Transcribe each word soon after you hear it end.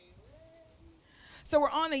So we're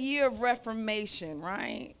on a year of Reformation,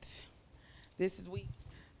 right? This is week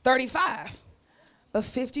 35 of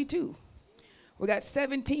 52. We got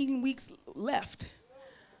 17 weeks left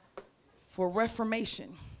for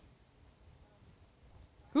Reformation.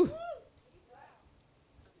 Whew.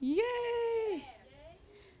 Yay!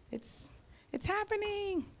 It's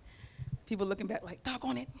happening. People looking back like,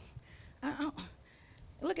 doggone it.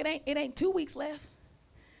 Look, it ain't 2 weeks left.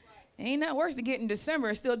 Ain't nothing worse than getting December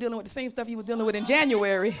and still dealing with the same stuff you was dealing with in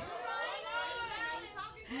January.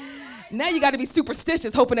 Now you got to be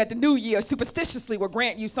superstitious, hoping that the new year superstitiously will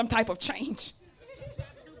grant you some type of change.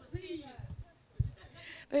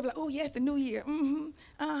 They be like, oh, yes, the new year.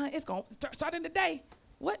 It's going to start in the day.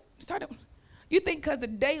 What? You think because the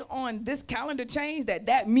day on this calendar changed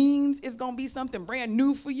that means it's going to be something brand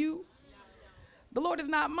new for you? The Lord is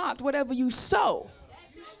not mocked. Whatever you sow,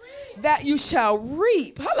 that you shall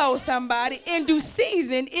reap. Hello, somebody. In due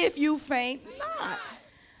season, if you faint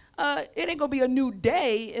not. It ain't going to be a new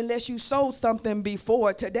day unless you sowed something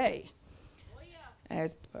before today.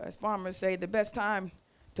 As farmers say, the best time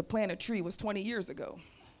to plant a tree was 20 years ago.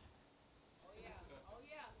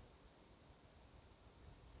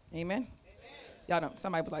 Amen? Y'all know,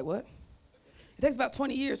 somebody was like, what? It takes about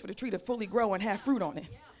 20 years for the tree to fully grow and have fruit on it.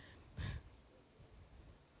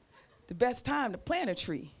 The best time to plant a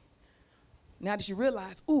tree, now that you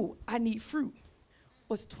realize, ooh, I need fruit,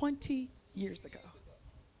 was 20 years ago.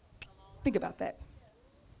 Think about that.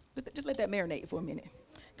 Just let that marinate for a minute.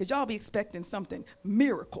 Because y'all be expecting something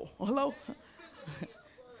miracle. Hello?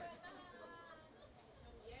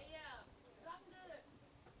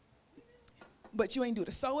 But you ain't do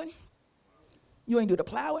the sowing. You ain't do the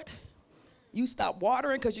plowing. You stopped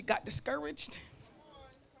watering because you got discouraged.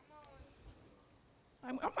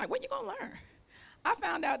 I'm like, when you going to learn? I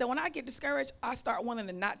found out that when I get discouraged, I start wanting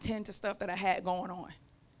to not tend to stuff that I had going on.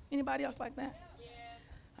 Anybody else like that? Yeah.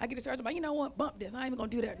 I get discouraged. I'm like, you know what? Bump this. I ain't even going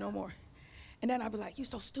to do that no more. And then I'll be like, you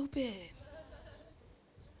so stupid.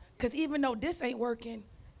 Because even though this ain't working,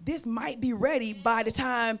 this might be ready by the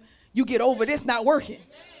time you get over this not working.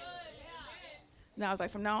 Now I was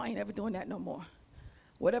like, from now on, I ain't ever doing that no more.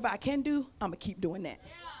 Whatever I can do, I'm going to keep doing that.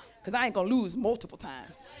 Because I ain't going to lose multiple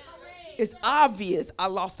times. It's obvious I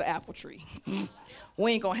lost the apple tree.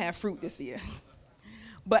 We ain't going to have fruit this year.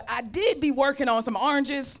 But I did be working on some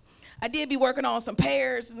oranges. I did be working on some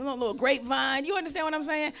pears, a little grapevine. You understand what I'm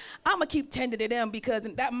saying? I'm going to keep tending to them because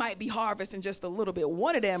that might be harvest in just a little bit.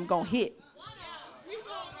 One of them going to hit.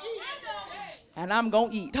 And I'm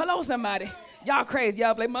going to eat. Hello, somebody. Y'all crazy.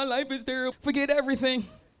 Y'all be like, my life is terrible. Forget everything.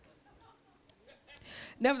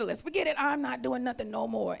 Nevertheless, forget it. I'm not doing nothing no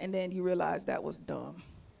more. And then you realize that was dumb.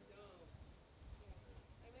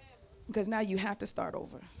 Because now you have to start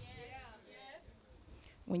over.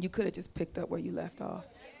 When you could have just picked up where you left off.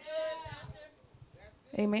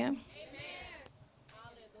 Amen.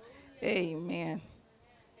 Amen.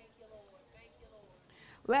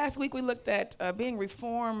 Last week we looked at being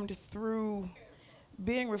reformed through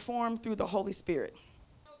the Holy Spirit.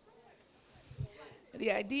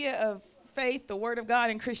 The idea of faith, the Word of God,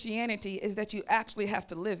 and Christianity is that you actually have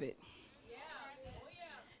to live it.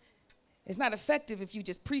 It's not effective if you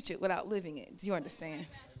just preach it without living it. Do you understand?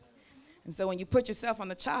 And so when you put yourself on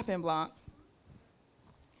the chopping block,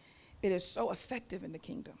 it is so effective in the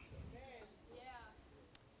kingdom.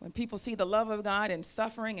 When people see the love of God in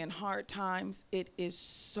suffering and hard times, it is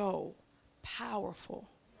so powerful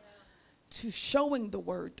to showing the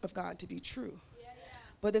word of God to be true.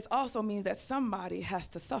 But this also means that somebody has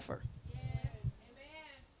to suffer.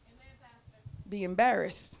 Be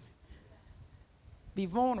embarrassed. Be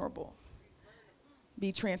vulnerable.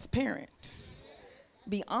 Be transparent.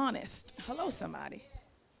 Be honest. Hello, somebody.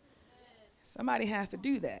 Somebody has to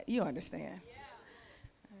do that. You understand?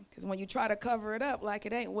 Because when you try to cover it up like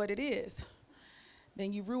it ain't what it is,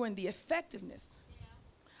 then you ruin the effectiveness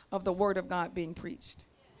of the word of God being preached.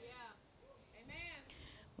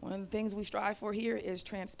 One of the things we strive for here is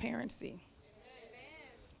transparency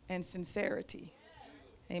and sincerity.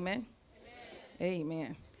 Amen?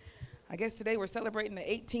 Amen. I guess today we're celebrating the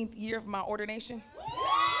 18th year of my ordination.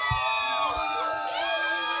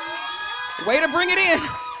 Way to bring it in.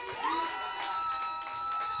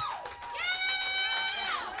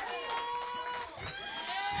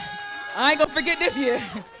 I ain't gonna forget this year.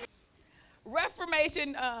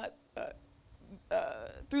 Reformation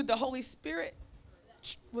through the Holy Spirit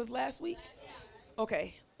was last week.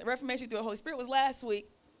 Okay, the Reformation through the Holy Spirit was last week.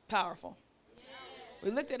 Powerful. We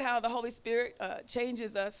looked at how the Holy Spirit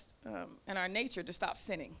changes us and our nature to stop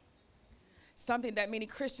sinning. Something that many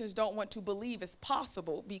Christians don't want to believe is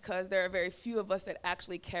possible because there are very few of us that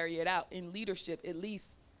actually carry it out in leadership, at least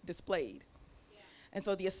displayed. And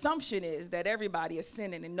so the assumption is that everybody is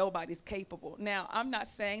sinning and nobody's capable. Now, I'm not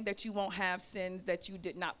saying that you won't have sins that you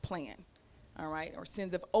did not plan, all right, or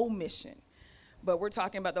sins of omission. But we're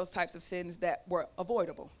talking about those types of sins that were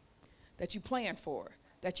avoidable, that you planned for,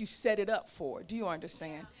 that you set it up for. Do you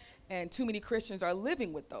understand? And too many Christians are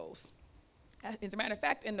living with those. As a matter of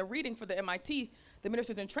fact, in the reading for the MIT, the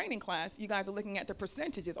ministers in training class, you guys are looking at the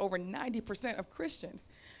percentages. Over 90% of Christians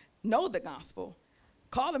know the gospel,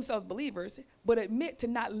 call themselves believers, but admit to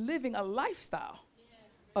not living a lifestyle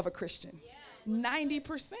of a Christian.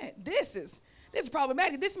 90%. This is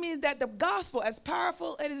problematic. This means that the gospel, as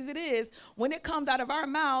powerful as it is, when it comes out of our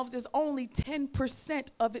mouths, is only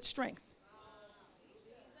 10% of its strength.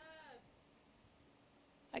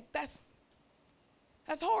 Like, that's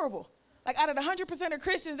horrible. Like, out of the 100% of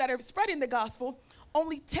Christians that are spreading the gospel,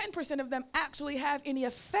 only 10% of them actually have any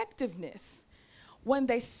effectiveness when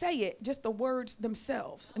they say it, just the words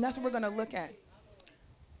themselves. And that's what we're going to look at.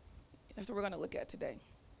 That's what we're going to look at today.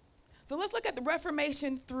 So let's look at the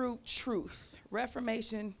Reformation through truth.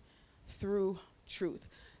 Reformation through truth.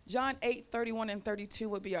 John 8:31 and 32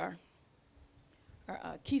 would be our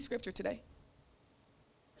key scripture today.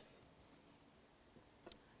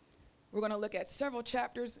 We're going to look at several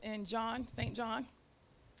chapters in John, St. John.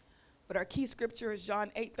 But our key scripture is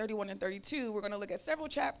John 8:31 and 32. We're going to look at several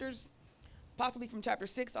chapters, possibly from chapter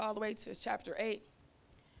 6 all the way to chapter 8.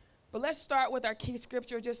 But let's start with our key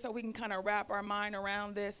scripture just so we can kind of wrap our mind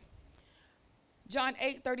around this. John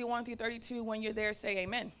 8:31 through 32, when you're there, say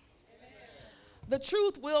amen. Amen. The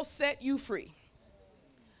truth will set you free.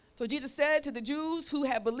 So Jesus said to the Jews who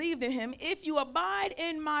had believed in him, if you abide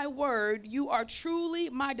in my word, you are truly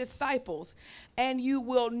my disciples, and you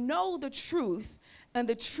will know the truth, and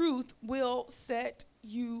the truth will set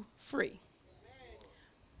you free.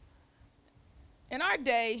 In our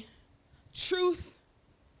day, truth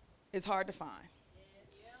is hard to find.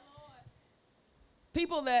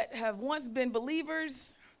 People that have once been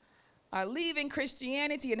believers are leaving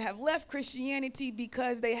Christianity and have left Christianity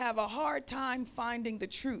because they have a hard time finding the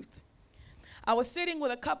truth. I was sitting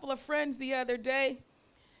with a couple of friends the other day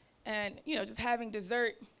and, just having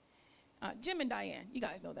dessert. Jim and Diane, you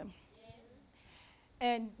guys know them.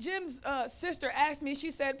 And Jim's sister asked me,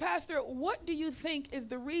 she said, Pastor, what do you think is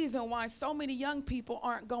the reason why so many young people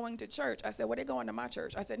aren't going to church? I said, well, they're going to my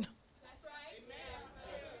church. I said, no. That's right.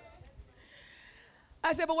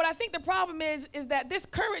 I said, but what I think the problem is that this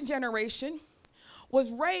current generation was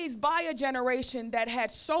raised by a generation that had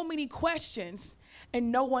so many questions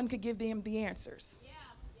and no one could give them the answers. Yeah.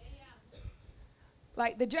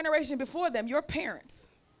 Like the generation before them, your parents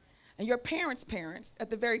and your parents' parents, at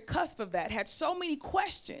the very cusp of that, had so many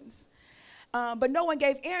questions, but no one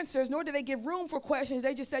gave answers, nor did they give room for questions.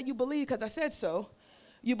 They just said, you believe because I said so.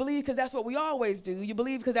 You believe because that's what we always do. You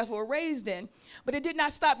believe because that's what we're raised in. But it did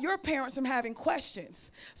not stop your parents from having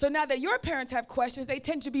questions. So now that your parents have questions, they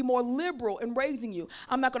tend to be more liberal in raising you.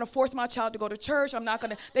 I'm not going to force my child to go to church.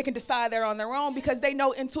 They can decide they're on their own because they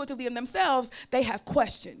know intuitively in themselves they have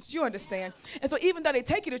questions. Do you understand? And so even though they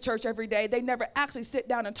take you to church every day, they never actually sit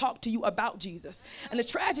down and talk to you about Jesus. And the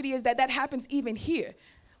tragedy is that happens even here.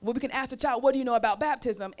 Well, we can ask the child, what do you know about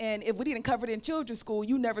baptism? And if we didn't cover it in children's school,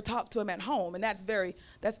 you never talk to them at home. And that's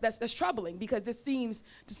troubling because this seems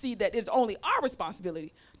to see that it's only our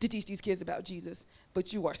responsibility to teach these kids about Jesus,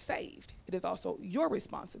 but you are saved. It is also your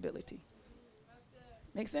responsibility.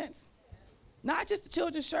 Make sense? Not just the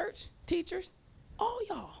children's church, teachers, all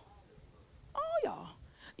y'all.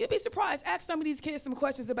 You'd be surprised. Ask some of these kids some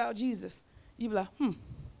questions about Jesus. You'd be like,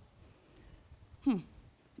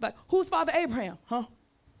 Like, who's Father Abraham? Huh?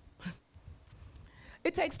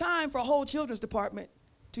 It takes time for a whole children's department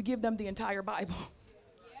to give them the entire Bible.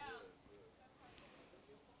 Yeah.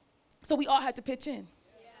 So we all had to pitch in.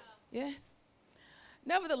 Yeah. Yes?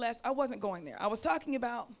 Nevertheless, I wasn't going there. I was talking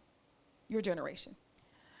about your generation.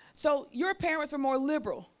 So your parents were more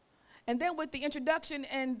liberal. And then with the introduction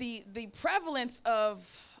and the prevalence of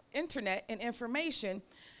internet and information,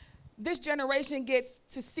 this generation gets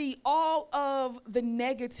to see all of the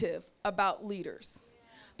negative about leaders.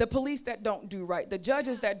 The police that don't do right, the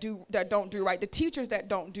judges that don't do right, the teachers that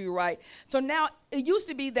don't do right. So now it used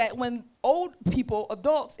to be that when old people,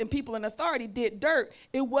 adults, and people in authority did dirt,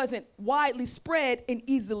 it wasn't widely spread and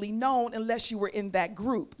easily known unless you were in that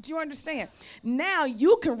group. Do you understand? Now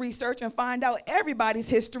you can research and find out everybody's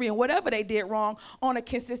history and whatever they did wrong on a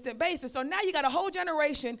consistent basis. So now you got a whole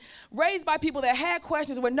generation raised by people that had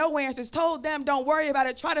questions with no answers, told them don't worry about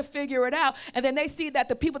it, try to figure it out, and then they see that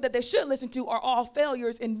the people that they should listen to are all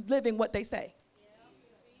failures in living what they say.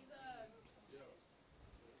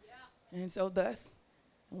 And so thus,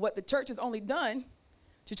 what the church has only done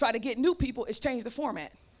to try to get new people is change the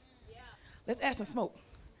format. Let's add some smoke.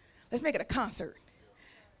 Let's make it a concert.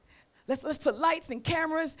 Let's put lights and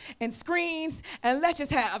cameras and screens, and let's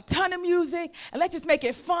just have a ton of music, and let's just make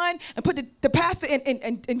it fun, and put the pastor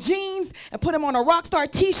in jeans, and put him on a rock star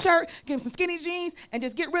t-shirt, give him some skinny jeans, and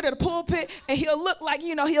just get rid of the pulpit, and he'll look like,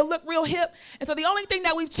 he'll look real hip. And so the only thing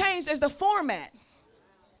that we've changed is the format.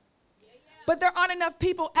 But there aren't enough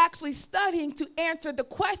people actually studying to answer the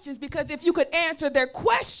questions, because if you could answer their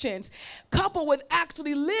questions, coupled with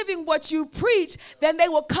actually living what you preach, then they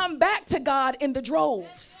will come back to God in the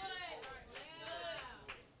droves.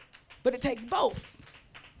 But it takes both.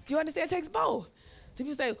 Do you understand? It takes both. So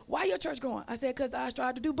people say, why your church growing? I said, because I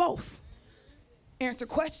tried to do both. Answer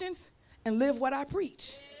questions and live what I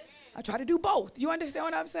preach. I try to do both. Do you understand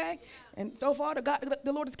what I'm saying? And so far,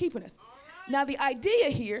 the Lord is keeping us. Now, the idea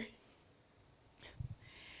here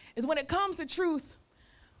is when it comes to truth,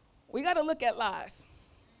 we got to look at lies.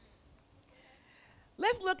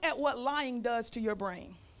 Let's look at what lying does to your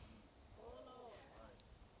brain.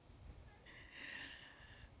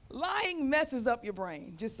 Lying messes up your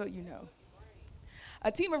brain, just so you know.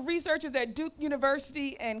 A team of researchers at Duke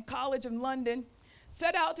University and College of London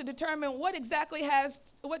set out to determine what exactly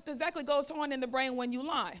goes on in the brain when you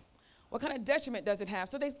lie. What kind of detriment does it have?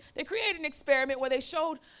 So they created an experiment where they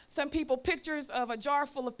showed some people pictures of a jar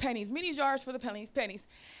full of pennies, many jars full of pennies.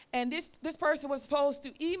 And this person was supposed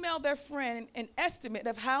to email their friend an estimate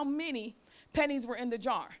of how many pennies were in the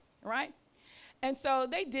jar, right? And so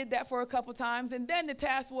they did that for a couple times. And then the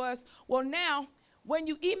task was, well, now, when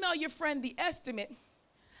you email your friend the estimate,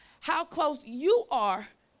 how close you are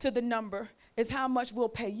to the number is how much we'll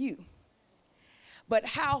pay you. But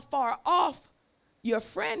how far off your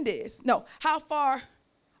friend is, how far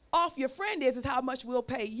off your friend is how much we'll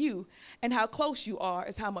pay you. And how close you are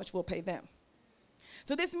is how much we'll pay them.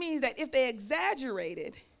 So this means that if they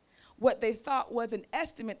exaggerated what they thought was an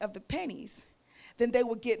estimate of the pennies, then they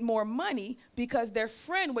would get more money because their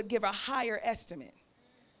friend would give a higher estimate.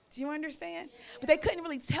 Do you understand? But they couldn't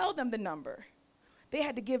really tell them the number. They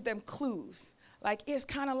had to give them clues. Like, it's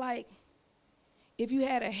kind of like if you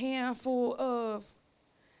had a handful of,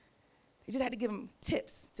 they just had to give them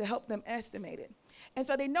tips to help them estimate it. And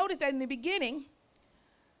so they noticed that in the beginning,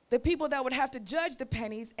 the people that would have to judge the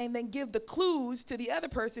pennies and then give the clues to the other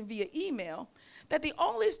person via email, that they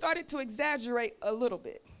only started to exaggerate a little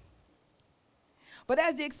bit. But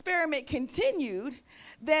as the experiment continued,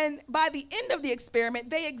 then by the end of the experiment,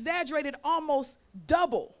 they exaggerated almost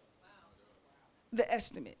double the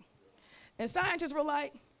estimate. And scientists were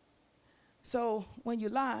like, so when you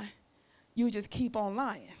lie, you just keep on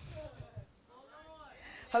lying.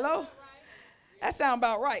 Hello? That sounds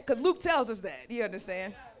about right, because Luke tells us that. You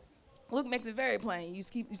understand? Luke makes it very plain. You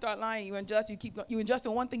start lying, you unjust, you unjust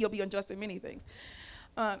in one thing, you'll be unjust in many things.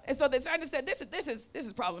 And so the scientists said, this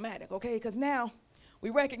is problematic, okay? Because now we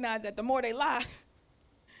recognize that the more they lie,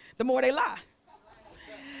 the more they lie.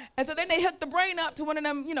 And so then they hook the brain up to one of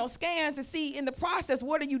them, scans to see in the process,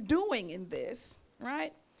 what are you doing in this,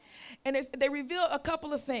 right? And they reveal a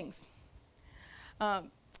couple of things.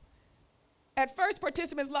 At first,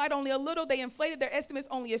 participants lied only a little. They inflated their estimates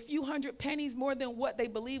only a few hundred pennies more than what they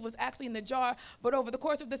believed was actually in the jar. But over the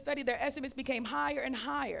course of the study, their estimates became higher and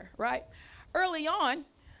higher, right? Early on,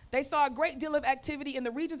 they saw a great deal of activity in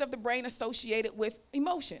the regions of the brain associated with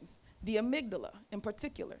emotions, the amygdala in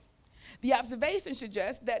particular. The observation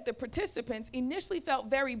suggests that the participants initially felt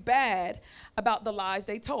very bad about the lies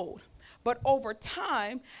they told. But over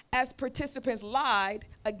time, as participants lied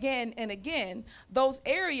again and again, those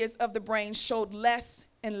areas of the brain showed less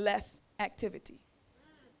and less activity.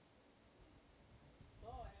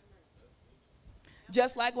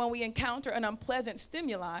 Just like when we encounter an unpleasant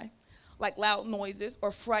stimuli, like loud noises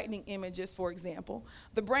or frightening images, for example,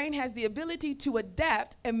 the brain has the ability to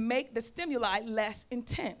adapt and make the stimuli less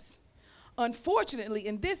intense. Unfortunately,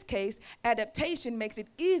 in this case, adaptation makes it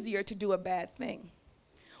easier to do a bad thing.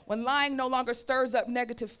 When lying no longer stirs up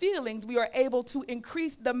negative feelings, we are able to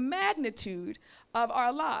increase the magnitude of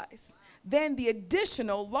our lies. Then the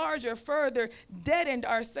additional, larger, further deadened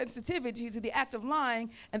our sensitivity to the act of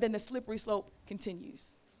lying, and then the slippery slope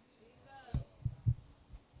continues.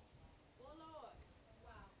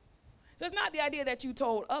 So it's not the idea that you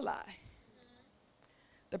told a lie.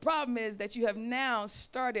 The problem is that you have now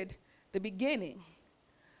started the beginning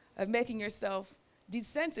of making yourself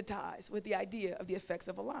desensitized with the idea of the effects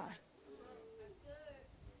of a lie.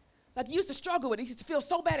 Like you used to struggle with it. You used to feel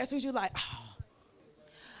so bad as soon as you're like,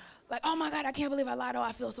 oh my God, I can't believe I lied. Oh,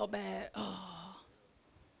 I feel so bad. Oh.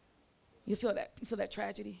 You feel that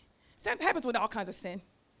tragedy. It happens with all kinds of sin.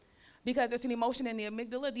 because it's an emotion in the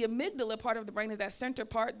amygdala. The amygdala part of the brain is that center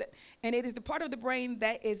part, and it is the part of the brain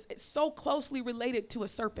that is so closely related to a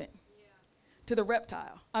serpent, to the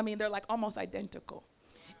reptile. I mean, they're like almost identical.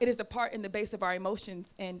 It is the part in the base of our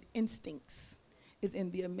emotions and instincts is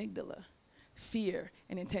in the amygdala. Fear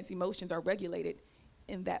and intense emotions are regulated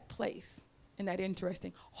in that place. Isn't that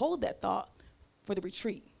interesting? Hold that thought for the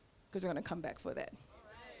retreat, because we're going to come back for that.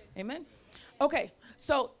 Right. Amen? Okay,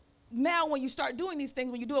 so now when you start doing these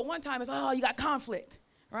things, when you do it one time, it's, oh, you got conflict,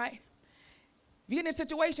 right? If you get in a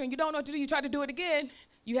situation, you don't know what to do, you try to do it again,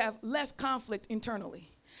 you have less conflict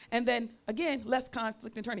internally. And then, again, less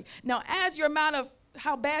conflict internally. Now, as your amount of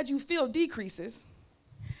how bad you feel decreases,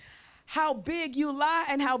 how big you lie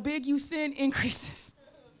and how big you sin increases.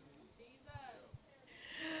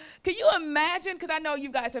 Can you imagine, because I know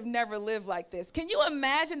you guys have never lived like this, can you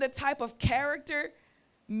imagine the type of character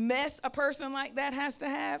mess a person like that has to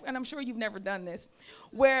have? And I'm sure you've never done this,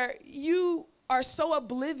 where you are so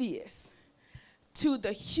oblivious to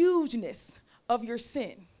the hugeness of your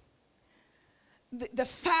sin, the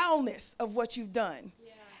foulness of what you've done,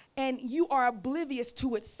 and you are oblivious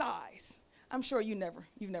to its size. I'm sure you've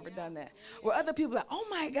never done that. Where other people are like, oh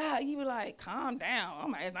my God, you were like, calm down. Oh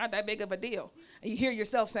my, it's not that big of a deal. And you hear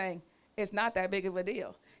yourself saying, it's not that big of a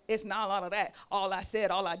deal. It's not all of that. All I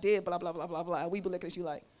said, all I did, blah, blah, blah, blah, blah. And we be looking at you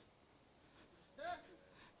like,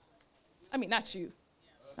 I mean, not you.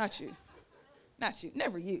 Not you. Not you.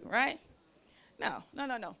 Never you, right? No.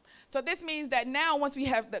 So this means that now once we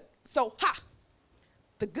have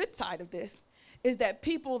the good side of this is that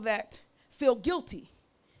people that feel guilty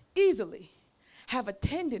easily have a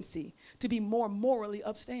tendency to be more morally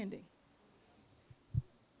upstanding.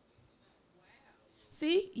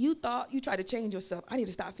 See, you thought you tried to change yourself. I need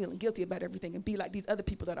to stop feeling guilty about everything and be like these other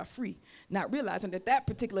people that are free, not realizing that that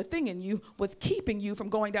particular thing in you was keeping you from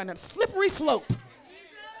going down a slippery slope.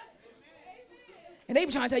 And they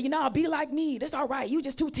be trying to tell you, no, be like me. That's all right. You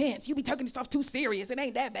just too tense. You be taking yourself too serious. It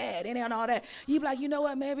ain't that bad. It ain't all that. You be like, you know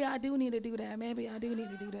what? Maybe I do need to do that. Maybe I do need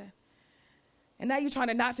to do that. And now you're trying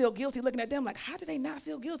to not feel guilty, looking at them like, how do they not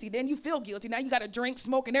feel guilty? Then you feel guilty. Now you got to drink,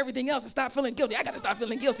 smoke, and everything else and stop feeling guilty. I got to stop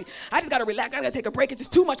feeling guilty. I just got to relax. I got to take a break. It's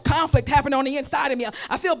just too much conflict happening on the inside of me.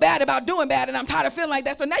 I feel bad about doing bad, and I'm tired of feeling like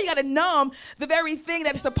that. So now you got to numb the very thing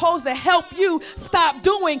that is supposed to help you stop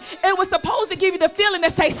doing. It was supposed to give you the feeling to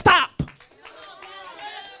say stop.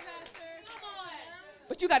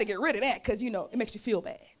 But you got to get rid of that because, it makes you feel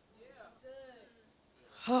bad.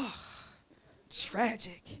 Oh,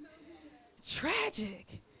 tragic.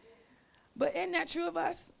 But isn't that true of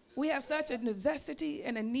us? We have such a necessity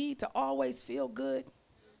and a need to always feel good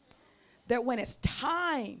that when it's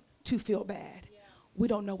time to feel bad, we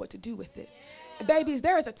don't know what to do with it. Babies,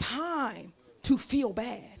 there is a time to feel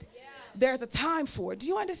bad. There's a time for it. Do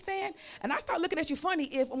you understand? And I start looking at you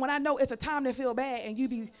funny when I know it's a time to feel bad and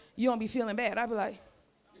you don't be feeling bad. I be like,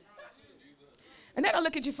 and then I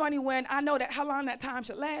look at you funny when I know that how long that time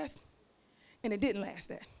should last, and it didn't last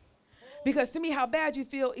that. Because to me, how bad you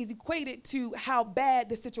feel is equated to how bad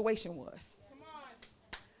the situation was.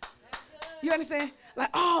 You understand? Like,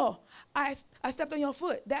 oh, I stepped on your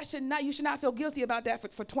foot. You should not feel guilty about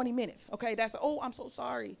that for 20 minutes. Okay, that's, oh, I'm so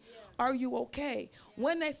sorry. Yeah. Are you okay? Yeah.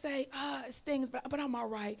 When they say, it stings, but I'm all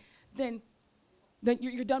right, then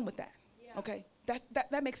you're done with that. Yeah. Okay,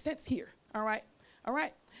 that makes sense here. All right.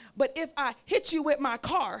 But if I hit you with my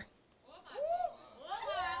car,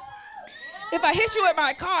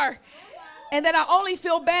 and then I only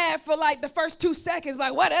feel bad for like the first 2 seconds,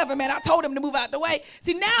 like whatever, man, I told him to move out the way.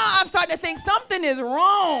 See, now I'm starting to think something is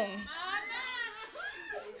wrong.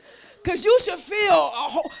 Because you should feel,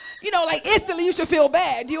 like instantly you should feel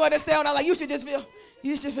bad. Do you understand? Like you should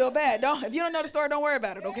feel bad. If you don't know the story, don't worry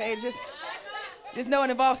about it, okay? Just know it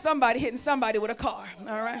involves somebody hitting somebody with a car,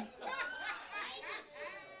 all right?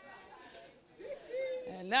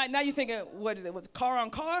 And now you're thinking, what is it? Was it car on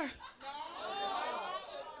car?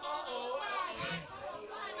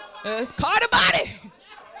 It's car to body.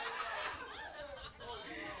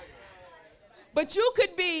 But you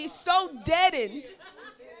could be so deadened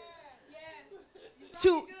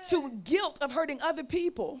to guilt of hurting other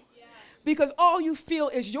people because all you feel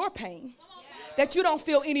is your pain, that you don't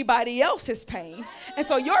feel anybody else's pain. And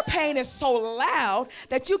so your pain is so loud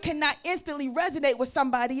that you cannot instantly resonate with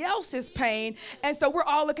somebody else's pain. And so we're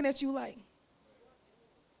all looking at you like,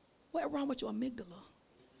 what's wrong with your amygdala?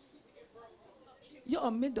 Your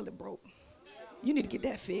amygdala broke. You need to get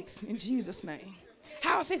that fixed in Jesus' name.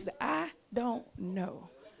 How I fix it? I don't know.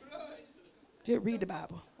 Just read the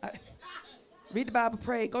Bible. Read the Bible,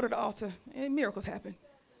 pray, go to the altar, and miracles happen.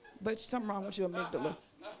 But something wrong with your amygdala.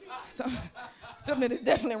 Something is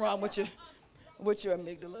definitely wrong with your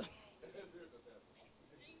amygdala.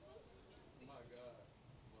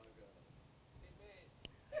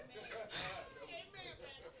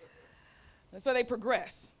 So they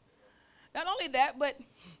progress. Not only that, but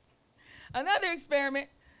another experiment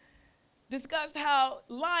discussed how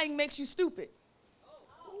lying makes you stupid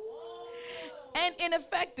and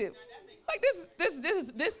ineffective. Like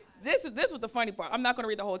this was the funny part. I'm not going to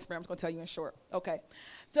read the whole experiment. I'm going to tell you in short. Okay.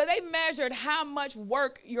 So they measured how much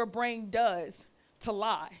work your brain does to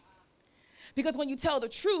lie. Because when you tell the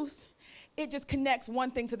truth, it just connects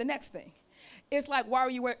one thing to the next thing. It's like, why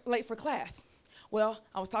were you late for class? Well,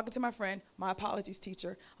 I was talking to my friend, my apologies,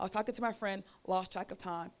 teacher. I was talking to my friend, lost track of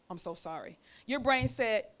time. I'm so sorry. Your brain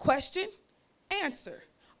said, question, answer.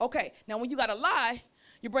 Okay, now when you got to lie,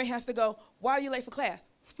 your brain has to go, why are you late for class?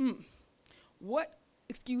 What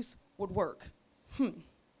excuse would work?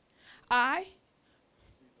 I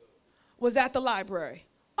was at the library.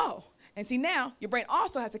 Oh, and see now, your brain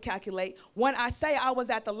also has to calculate, when I say I was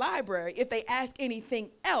at the library, if they ask anything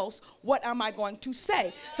else, what am I going to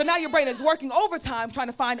say? So now your brain is working overtime trying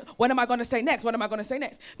to find, what am I going to say next? What am I going to say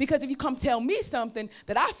next? Because if you come tell me something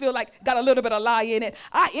that I feel like got a little bit of lie in it,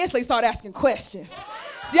 I instantly start asking questions.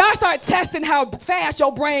 See, I start testing how fast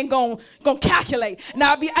your brain gon' calculate.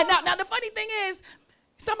 Now the funny thing is,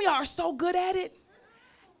 some of y'all are so good at it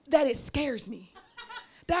that it scares me.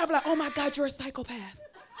 That I'll be like, oh my God, you're a psychopath.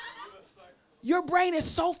 Your brain is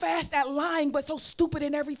so fast at lying, but so stupid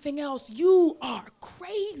in everything else. You are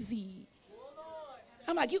crazy.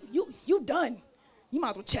 I'm like, you done. You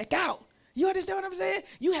might as well check out. You understand what I'm saying?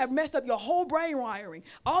 You have messed up your whole brain wiring.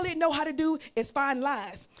 All they know how to do is find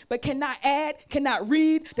lies, but cannot add, cannot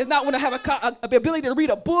read, does not want to have the ability to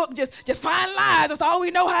read a book, just find lies. That's all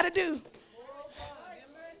we know how to do.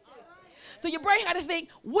 So your brain had to think,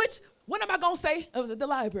 what am I going to say? It was at the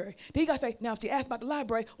library. Then you got to say, now if she asks about the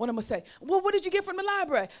library, what am I going to say? Well, what did you get from the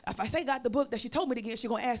library? If I say got the book that she told me to get, she's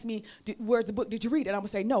going to ask me, where's the book? Did you read it? I'm going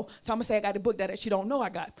to say no. So I'm going to say I got the book that she don't know I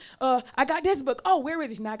got. I got this book. Oh, where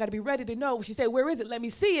is it? Now I got to be ready to know. She said, where is it? Let me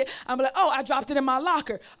see it. I'm like, oh, I dropped it in my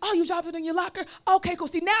locker. Oh, you dropped it in your locker? Okay, cool.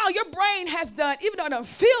 See, now your brain has done, even though it doesn't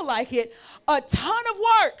feel like it, a ton of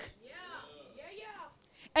work. Yeah.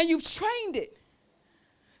 And you've trained it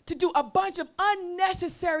to do a bunch of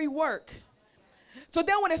unnecessary work. So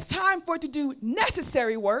then when it's time for it to do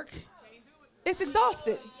necessary work, it's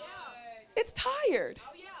exhausted. It's tired.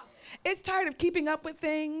 It's tired of keeping up with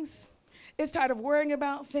things. It's tired of worrying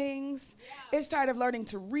about things. It's tired of learning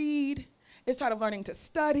to read. It's tired of learning to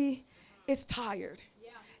study. It's tired.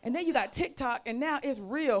 And then you got TikTok, and now it's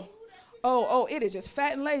real. Oh, it is just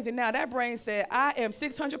fat and lazy. Now that brain said, I am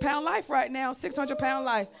 600-pound life right now, 600-pound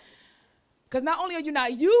life. Because not only are you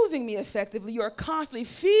not using me effectively, you are constantly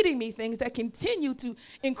feeding me things that continue to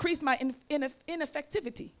increase my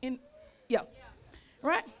ineffectivity.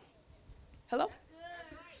 Right? Hello?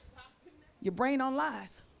 Your brain on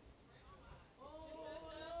lies.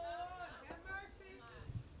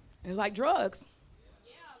 It's like drugs.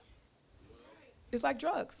 It's like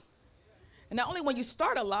drugs. And not only when you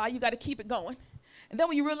start a lie, you got to keep it going. And then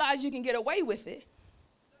when you realize you can get away with it,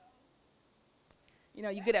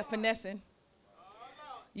 you get at finessing.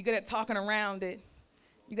 You good at talking around it.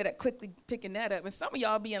 You good at quickly picking that up. And some of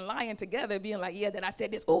y'all being lying together, being like, yeah, then I said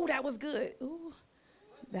this. Ooh, that was good. Ooh,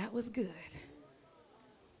 that was good.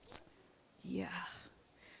 Yeah,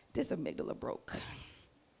 this amygdala broke.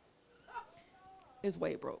 It's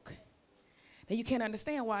way broke. Now you can't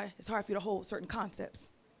understand why it's hard for you to hold certain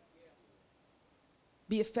concepts.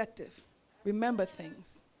 Be effective. Remember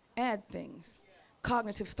things. Add things.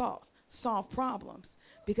 Cognitive thought. Solve problems.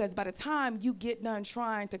 Because by the time you get done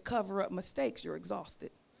trying to cover up mistakes, you're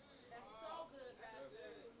exhausted. That's so good, Pastor.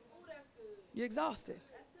 Ooh, that's good. You're exhausted.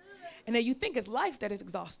 That's good. And then you think it's life that is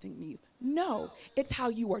exhausting you. No, it's how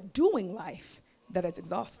you are doing life that is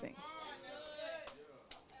exhausting.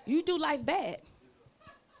 You do life bad.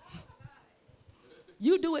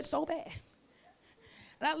 You do it so bad.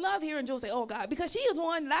 And I love hearing Jill say, oh, God, because she is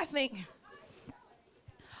one that I think,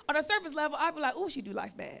 on a surface level, I'd be like, oh, she do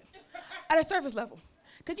life bad. At a surface level.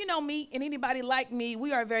 Because me and anybody like me,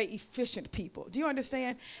 we are very efficient people. Do you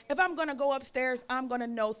understand? If I'm going to go upstairs, I'm going to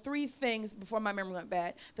know 3 things before my memory went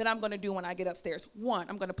bad that I'm going to do when I get upstairs. 1,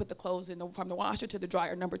 I'm going to put the clothes from the washer to the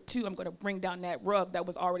dryer. Number 2, I'm going to bring down that rug that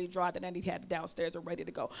was already dry that I had downstairs and ready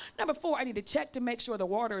to go. Number 4, I need to check to make sure the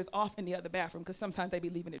water is off in the other bathroom because sometimes they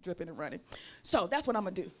be leaving it dripping and running. So that's what I'm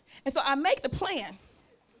going to do. And so I make the plan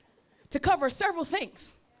to cover several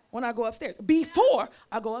things when I go upstairs before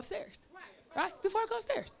I go upstairs. Right? Before I go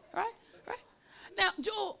upstairs. Right? Now,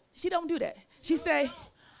 Jewel, she don't do that. She say,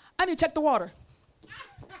 I need to check the water.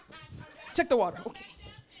 Check the water. Okay.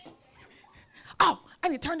 Oh, I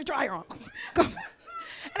need to turn the dryer on. Go. And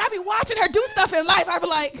I be watching her do stuff in life. I be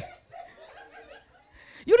like,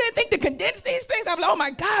 You didn't think to condense these things? I'm like, oh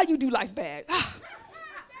my God, you do life bad. Oh,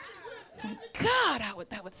 my God,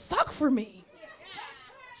 that would suck for me.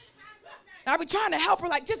 And I'd be trying to help her,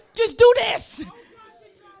 like, just do this.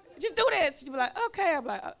 Just do this. She'd be like, okay. I'm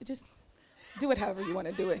like, just do it however you want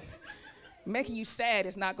to do it. Making you sad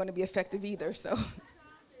is not going to be effective either, so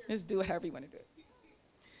just do it however you want to do it.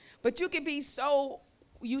 But you can be so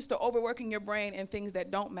used to overworking your brain in things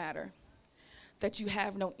that don't matter that you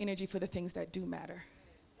have no energy for the things that do matter.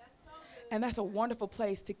 That's so good. And that's a wonderful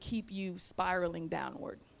place to keep you spiraling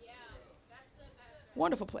downward. Yeah, that's good, Pastor.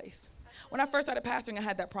 Wonderful place. When I first started pastoring, I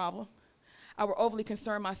had that problem. I would overly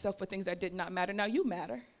concern myself with things that did not matter. Now, you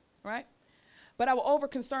matter, right? But I would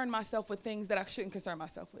over-concern myself with things that I shouldn't concern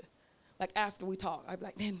myself with. Like after we talk, I'd be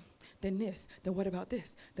like, then this, then what about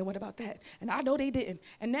this, then what about that? And I know they didn't.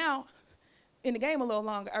 And now, in the game a little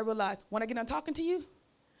longer, I realized when I get done talking to you,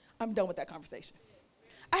 I'm done with that conversation.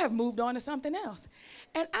 I have moved on to something else.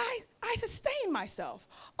 And I sustain myself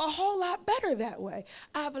a whole lot better that way.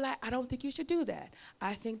 I'd be like, I don't think you should do that.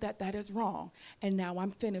 I think that is wrong. And now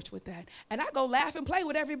I'm finished with that. And I go laugh and play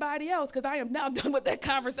with everybody else because I am now done with that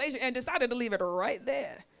conversation and decided to leave it right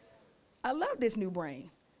there. I love this new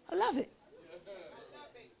brain. I love it.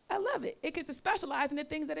 I love it. It gets to specialize in the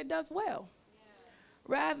things that it does well,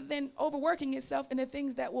 rather than overworking itself in the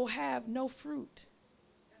things that will have no fruit.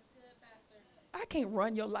 That's good, Pastor. I can't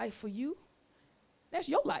run your life for you. That's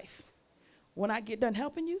your life. When I get done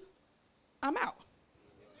helping you, I'm out.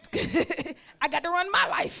 I got to run my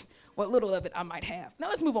life. What little of it I might have. Now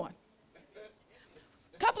let's move on.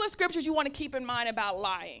 A couple of scriptures you want to keep in mind about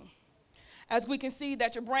lying. As we can see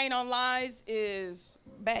that your brain on lies is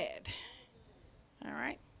bad. All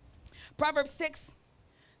right. Proverbs 6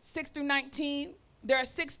 through 19. There are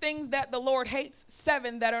 6 things that the Lord hates,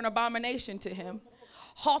 7 that are an abomination to him.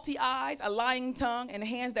 Haughty eyes, a lying tongue, and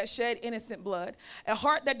hands that shed innocent blood. A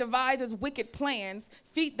heart that devises wicked plans,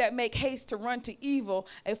 feet that make haste to run to evil,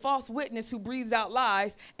 a false witness who breathes out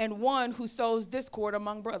lies, and one who sows discord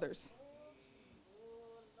among brothers.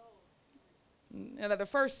 And the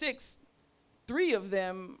first 6, 3 of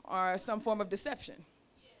them are some form of deception.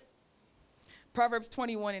 Proverbs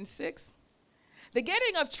 21:6. The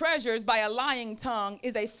getting of treasures by a lying tongue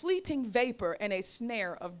is a fleeting vapor and a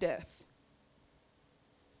snare of death.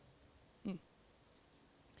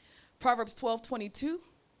 Proverbs 12:22.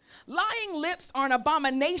 Lying lips are an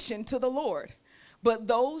abomination to the Lord, but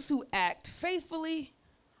those who act faithfully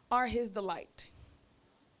are his delight.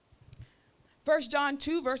 1 John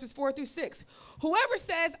 2, verses 4 through 6. Whoever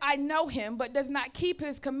says, I know him, but does not keep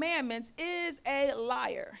his commandments is a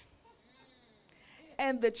liar,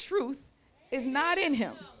 and the truth is not in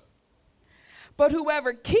him. But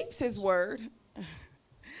whoever keeps his word,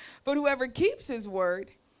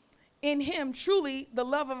 in him truly the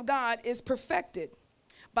love of God is perfected.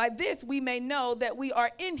 By this we may know that we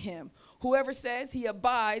are in him. Whoever says he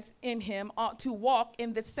abides in him ought to walk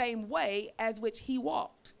in the same way as which he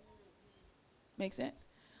walked. Make sense?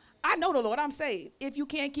 I know the Lord, I'm saved. If you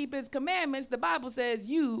can't keep his commandments, the Bible says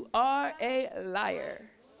you are a liar.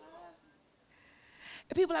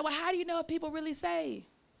 And people are like, well, how do you know if people really saved?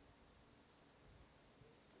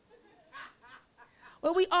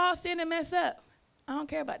 Well, we all sin and mess up. I don't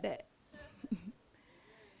care about that.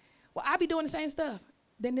 Well, I be doing the same stuff.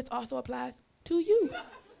 Then this also applies to you.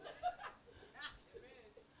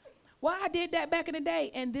 Well, I did that back in the day,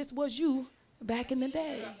 and this was you back in the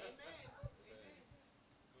day.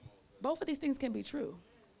 Both of these things can be true.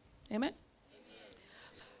 Amen?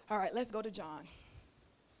 All right, let's go to John.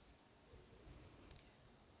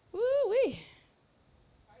 Woo-wee.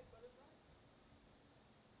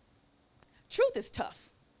 Truth is tough.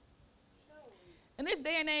 In this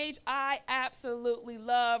day and age, I absolutely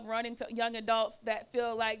love running to young adults that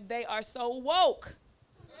feel like they are so woke.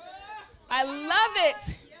 I love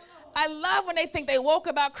it. I love when they think they woke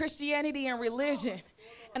about Christianity and religion.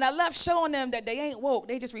 And I love showing them that they ain't woke.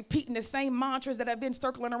 They just repeating the same mantras that have been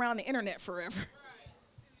circling around the internet forever.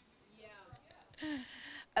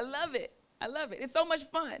 I love it. I love it. It's so much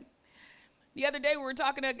fun. The other day we were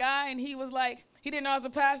talking to a guy and he was like, he didn't know I was a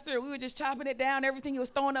pastor. We were just chopping it down, everything he was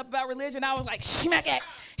throwing up about religion. I was like, smack it.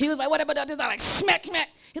 He was like, what about this? I was like, smack, smack.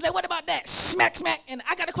 He's like, what about that? Smack, smack. And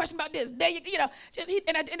I got a question about this. There you know,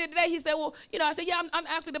 and at the end of the day, he said, well, you know, I said, yeah, I'm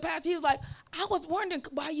actually the pastor. He was like, I was wondering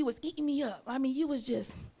why you was eating me up. I mean, you was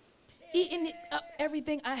just eating up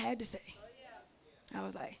everything I had to say. I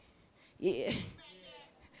was like, yeah,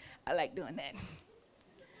 I like doing that.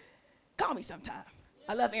 Call me sometime.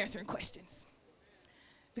 I love answering questions.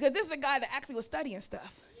 Because this is a guy that actually was studying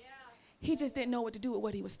stuff. He just didn't know what to do with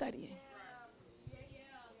what he was studying.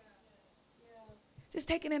 Just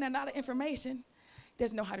taking in a lot of information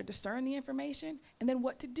doesn't know how to discern the information and then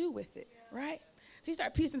what to do with it, right? So you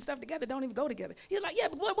start piecing stuff together, don't even go together. He's like, yeah,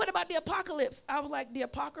 but what about the apocalypse? I was like, the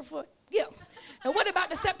Apocrypha? Yeah. And what about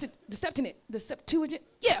the Septuagint?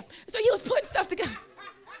 Yeah. So he was putting stuff together.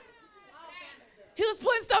 He was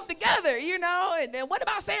putting stuff together, you know, and then what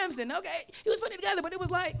about Samson? Okay, he was putting it together, but it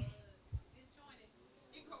was like,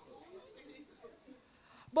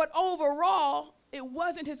 but overall, it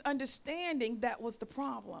wasn't his understanding that was the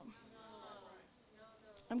problem.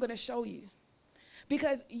 I'm going to show you.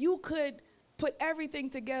 Because you could put everything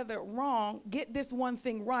together wrong, get this one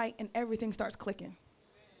thing right, and everything starts clicking.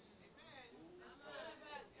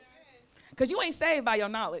 Because you ain't saved by your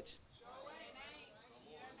knowledge.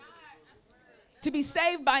 To be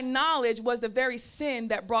saved by knowledge was the very sin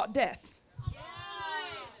that brought death.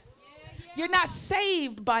 You're not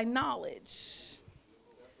saved by knowledge.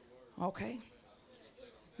 Okay.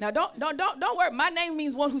 Now don't worry. My name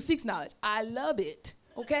means one who seeks knowledge. I love it.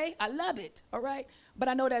 Okay? I love it. All right? But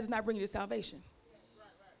I know that does not bring you to salvation.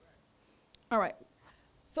 All right.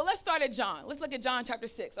 So let's start at John. Let's look at John chapter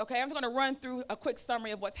 6. Okay? I'm just going to run through a quick summary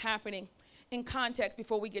of what's happening in context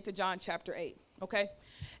before we get to John chapter 8. Okay?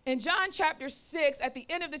 In John chapter 6, at the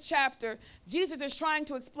end of the chapter, Jesus is trying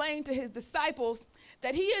to explain to his disciples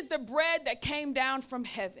that he is the bread that came down from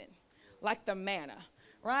heaven, like the manna,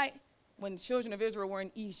 right? When the children of Israel were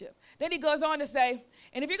in Egypt. Then he goes on to say,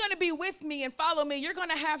 and if you're going to be with me and follow me, you're going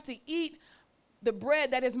to have to eat the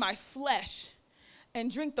bread that is my flesh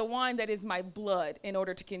and drink the wine that is my blood in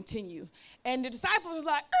order to continue. And the disciples was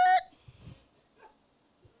like,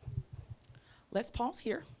 Let's pause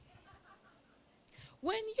here.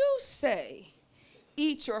 When you say,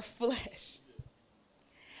 eat your flesh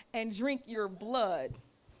and drink your blood,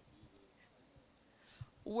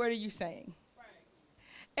 what are you saying? Right.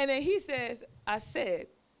 And then he says, I said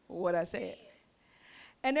what I said.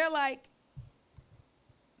 And they're like,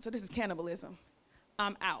 so this is cannibalism.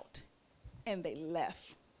 I'm out. And they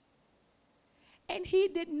left. And he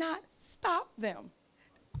did not stop them.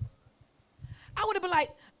 I would have been like,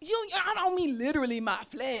 I don't mean literally my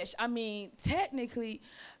flesh. I mean, technically,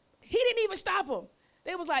 he didn't even stop them.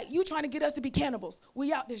 They was like, you trying to get us to be cannibals.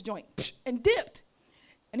 We out this joint. And dipped.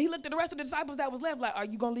 And he looked at the rest of the disciples that was left like, are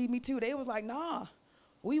you going to leave me too? They was like, nah,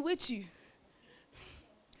 we with you.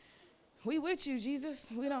 We with you, Jesus.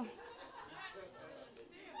 We don't.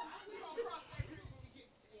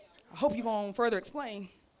 I hope you're going to further explain.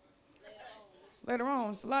 Later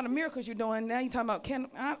on, it's a lot of miracles you're doing. Now you're talking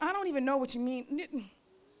about, I don't even know what you mean.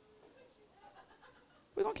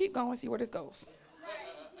 We're going to keep going, see where this goes.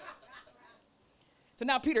 So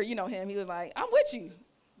now Peter, you know him. He was like, I'm with you,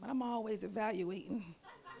 but I'm always evaluating.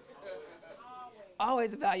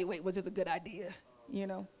 Always evaluate, was this a good idea, you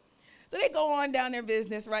know? So they go on down their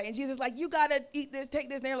business, right? And Jesus is like, you got to eat this, take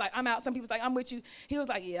this. And they're like, I'm out. Some people's like, I'm with you. He was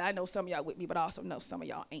like, yeah, I know some of y'all with me, but I also know some of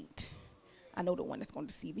y'all ain't. I know the one that's going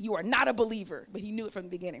to deceive you. You are not a believer. But he knew it from the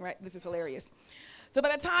beginning, right? This is hilarious. So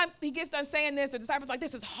by the time he gets done saying this, the disciples are like,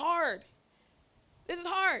 this is hard. This is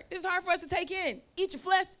hard. This is hard for us to take in. Eat your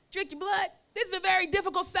flesh, drink your blood. This is a very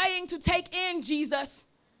difficult saying to take in, Jesus.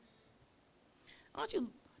 Aren't you,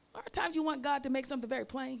 are there times you want God to make something very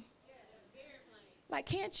plain? Yes, very plain. Like,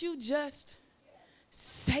 can't you just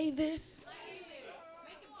say this?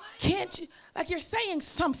 Can't you? Like, you're saying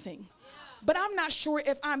something, but I'm not sure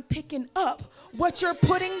if I'm picking up what you're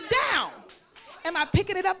putting down. Am I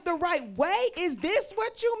picking it up the right way? Is this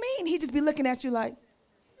what you mean? He'd just be looking at you like,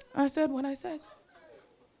 I said what I said.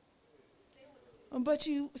 But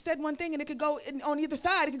you said one thing and it could go on either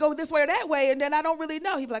side. It could go this way or that way, and then I don't really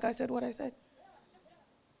know. He'd be like, I said what I said.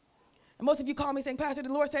 And most of you call me saying, Pastor,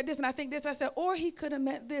 the Lord said this, and I think this. I said, or he could have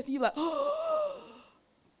meant this. And you'd be like, oh,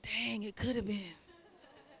 dang, it could have been.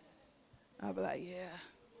 I'll be like, yeah.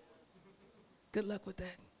 Good luck with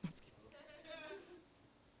that.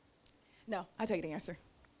 No, I'll tell you the answer.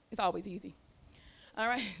 It's always easy. All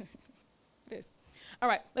right? It is. All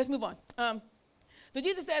right, let's move on. So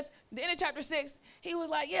Jesus says, at the end of chapter 6, he was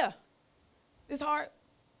like, yeah, it's hard,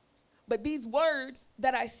 but these words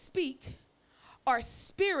that I speak are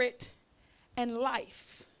spirit and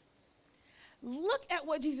life. Look at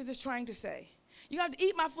what Jesus is trying to say. You have to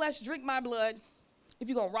eat my flesh, drink my blood, if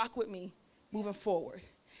you're going to rock with me moving forward.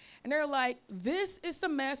 And they're like, this is a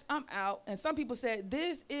mess, I'm out. And some people said,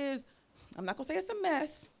 this is, I'm not going to say it's a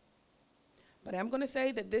mess, but I'm going to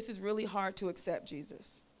say that this is really hard to accept,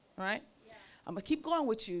 Jesus, all right? Yeah. I'm going to keep going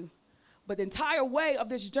with you. But the entire way of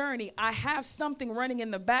this journey, I have something running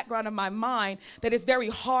in the background of my mind that is very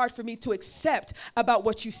hard for me to accept about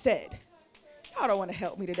what you said. Y'all don't want to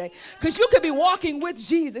help me today. Because you could be walking with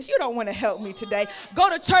Jesus. You don't want to help me today. Go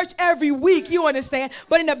to church every week, you understand.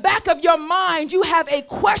 But in the back of your mind, you have a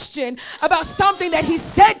question about something that he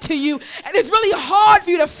said to you. And it's really hard for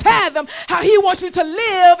you to fathom how he wants you to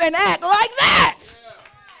live and act like that.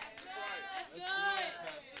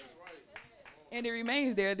 And it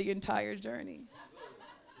remains there the entire journey.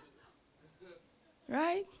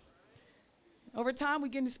 Right? Over time, we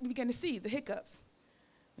begin to see the hiccups.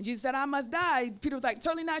 When Jesus said, I must die, Peter was like,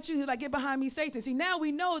 certainly not you. He was like, get behind me, Satan. See, now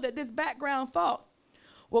we know that this background thought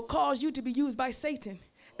will cause you to be used by Satan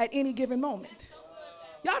at any given moment.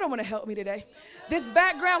 Y'all don't want to help me today. This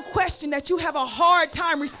background question that you have a hard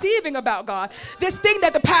time receiving about God, this thing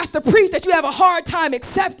that the pastor preached that you have a hard time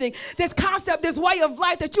accepting, this concept, this way of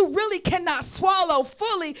life that you really cannot swallow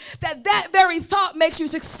fully, that very thought makes you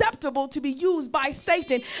susceptible to be used by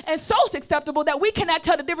Satan, and so susceptible that we cannot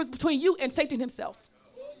tell the difference between you and Satan himself.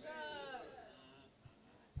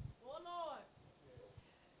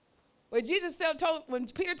 When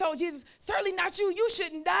Peter told Jesus, certainly not you, you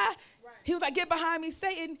shouldn't die. Right. He was like, get behind me,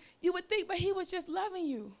 Satan. You would think, but he was just loving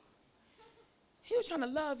you. He was trying to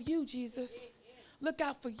love you, Jesus. Look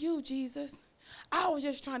out for you, Jesus. I was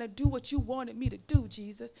just trying to do what you wanted me to do,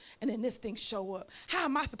 Jesus. And then this thing show up. How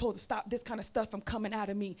am I supposed to stop this kind of stuff from coming out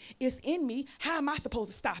of me? It's in me. How am I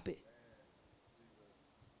supposed to stop it?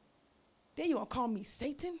 Then you gonna call me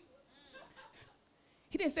Satan?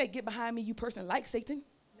 He didn't say, get behind me, you person like Satan.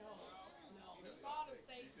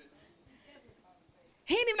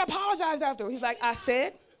 He didn't even apologize after. He's like, I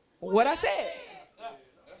said what I said.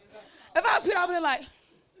 If I was Peter, I would have been like,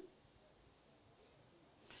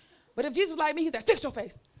 but if Jesus was like me, he said, fix your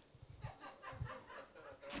face.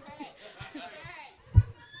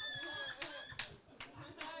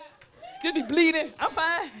 Just be bleeding. I'm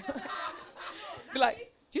fine. Be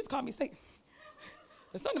like, Jesus called me Satan.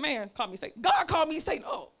 The Son of Man called me Satan. God called me Satan.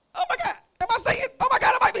 Oh my God. Am I Satan? Oh my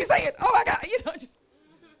God, I might be Satan. Oh my God. Just.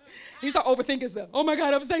 He start overthinking stuff. Oh my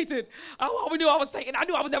God, I'm Satan. I always knew I was Satan. I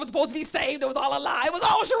knew I was never supposed to be saved. It was all a lie. It was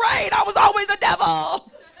all charade. I was always the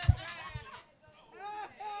devil.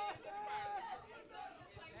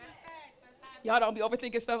 Y'all don't be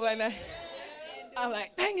overthinking stuff like that. I'm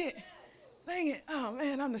like, dang it. Oh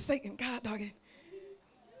man, I'm the Satan. God dog it.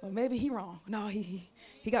 Well, maybe he wrong. No, he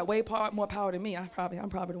got way more power than me. I'm probably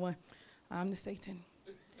the one. I'm the Satan.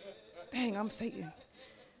 Dang, I'm Satan.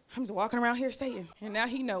 I'm just walking around here Satan. And now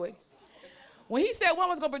he know it. When he said one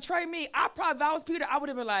was going to betray me, if I was Peter, I would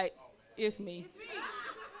have been like, it's me.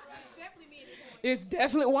 It's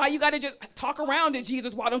definitely why you got to just talk around it,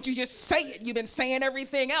 Jesus. Why don't you just say it? You've been saying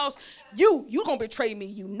everything else. You going to betray me.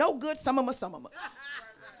 You no good, some of them.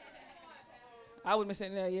 I would have been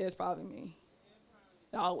sitting there, yeah, it's probably me.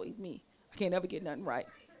 Always me. I can't ever get nothing right.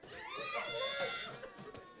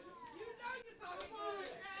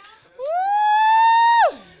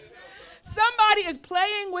 Woo! Somebody is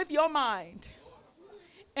playing with your mind,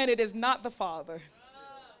 and it is not the Father.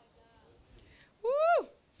 Woo!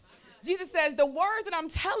 Jesus says, the words that I'm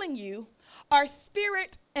telling you are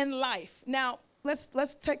spirit and life. Now,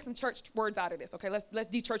 let's take some church words out of this, okay? Let's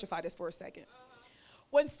de-churchify this for a second.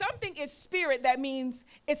 When something is spirit, that means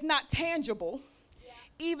it's not tangible,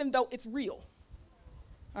 even though it's real.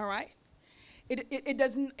 All right? It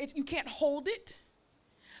doesn't, you can't hold it,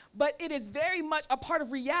 but it is very much a part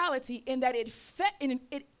of reality in that it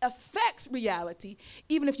affects reality,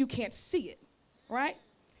 even if you can't see it, right?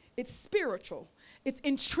 It's spiritual. It's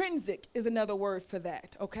intrinsic is another word for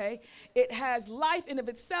that, okay? It has life in of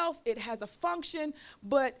itself. It has a function,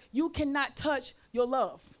 but you cannot touch your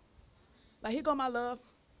love. Like, here go my love.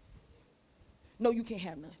 No, you can't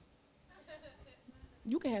have none.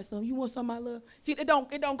 You can have some. You want some of my love? See, it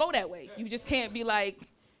don't go that way. You just can't be like,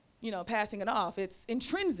 passing it off. It's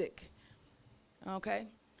intrinsic, okay?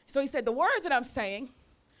 So he said, the words that I'm saying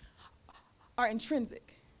are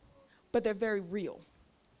intrinsic, but they're very real,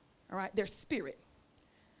 all right? They're spirit,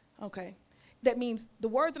 okay? That means the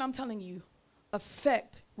words that I'm telling you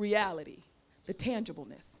affect reality, the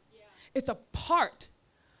tangibleness. Yeah. It's a part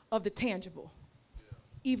of the tangible,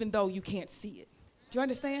 even though you can't see it. Do you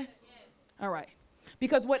understand? Yes. All right.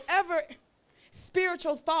 Because whatever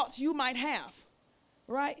spiritual thoughts you might have,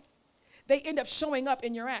 right, they end up showing up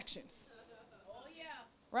in your actions. Oh, yeah.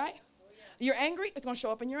 Right? Oh, yeah. You're angry, it's going to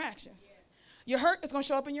show up in your actions. Yes. You're hurt, it's going to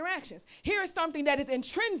show up in your actions. Here is something that is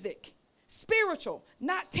intrinsic, spiritual,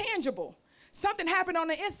 not tangible. Something happened on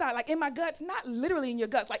the inside, like in my guts, not literally in your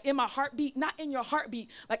guts, like in my heartbeat, not in your heartbeat,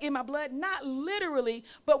 like in my blood, not literally,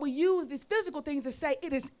 but we use these physical things to say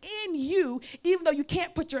it is in you, even though you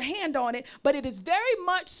can't put your hand on it, but it is very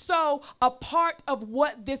much so a part of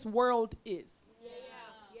what this world is. Yeah.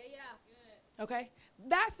 Okay?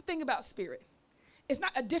 That's the thing about spirit. It's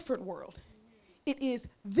not a different world. It is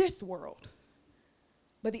this world.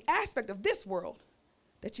 But the aspect of this world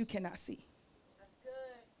that you cannot see. That's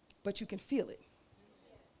good. But you can feel it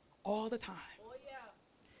all the time. Oh, yeah.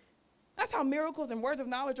 That's how miracles and words of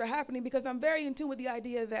knowledge are happening, because I'm very in tune with the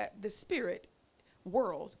idea that the spirit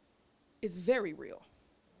world is very real,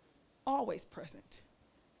 always present,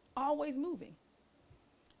 always moving.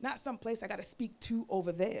 Not some place I got to speak to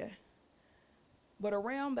over there, but a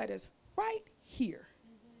realm that is right here.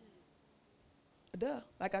 Duh.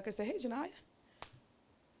 Like I could say, hey, Janiyah.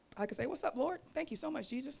 I could say, what's up, Lord? Thank you so much,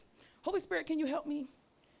 Jesus. Holy Spirit, can you help me?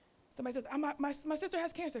 Somebody says, my sister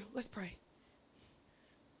has cancer. Let's pray.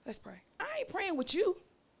 Let's pray. I ain't praying with you.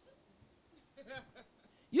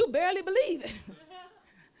 You barely believe it.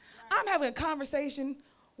 I'm having a conversation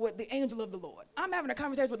with the angel of the Lord. I'm having a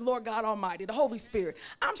conversation with Lord God Almighty, the Holy Spirit.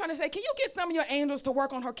 I'm trying to say, can you get some of your angels to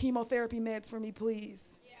work on her chemotherapy meds for me,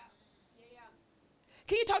 please? Yeah.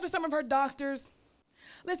 Can you talk to some of her doctors?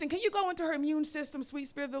 Listen, can you go into her immune system, sweet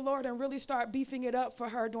Spirit of the Lord, and really start beefing it up for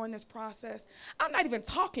her during this process? I'm not even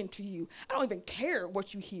talking to you. I don't even care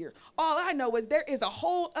what you hear. All I know is there is a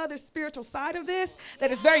whole other spiritual side of this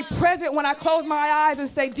that is very present when I close my eyes and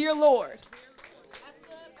say, dear Lord, That's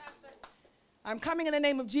good, Pastor. I'm coming in the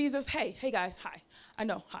name of Jesus. Hey guys, hi. I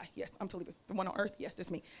know, hi, yes, I'm Talibah, the one on earth. Yes,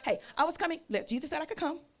 that's me. Hey, I was coming. Jesus said I could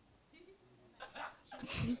come.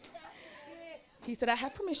 He said I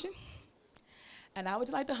have permission. And I would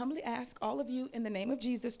like to humbly ask all of you in the name of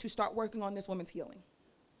Jesus to start working on this woman's healing.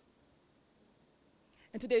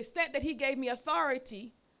 And to the extent that he gave me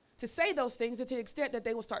authority to say those things, and to the extent that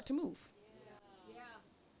they will start to move. Yeah.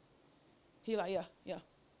 He like, yeah.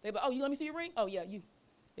 They like, oh, you let me see your ring? Oh, yeah.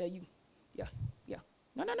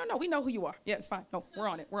 No, we know who you are. Yeah, it's fine. No, we're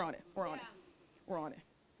on it. We're on it.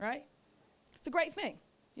 Right? It's a great thing.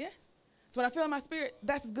 Yes? So when I feel in my spirit,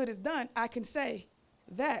 that's as good as done, I can say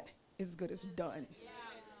that is as good as done. Yeah.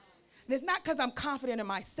 And it's not because I'm confident in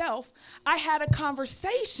myself. I had a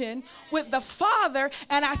conversation with the Father,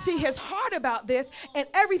 and I see his heart about this, and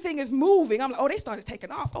everything is moving. I'm like, oh, they started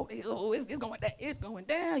taking off. It's going down. It's going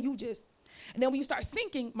down. And then when you start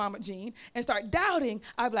thinking, Mama Jean, and start doubting,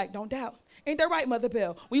 I'm like, don't doubt. Ain't that right, Mother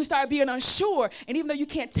Bell? When you start being unsure, and even though you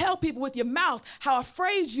can't tell people with your mouth how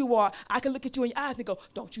afraid you are, I can look at you in your eyes and go,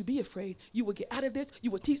 don't you be afraid. You will get out of this. You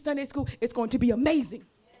will teach Sunday school. It's going to be amazing.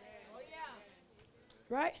 Oh, yeah.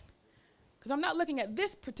 Right? Because I'm not looking at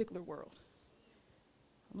this particular world.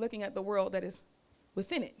 I'm looking at the world that is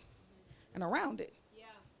within it and around it. Yeah.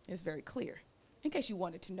 It's very clear, in case you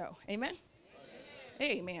wanted to know. Amen?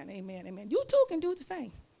 Amen. You too can do the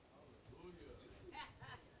same.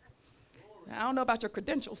 Now, I don't know about your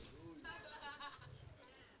credentials. Still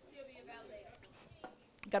being validated.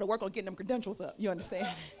 Got to work on getting them credentials up. You understand?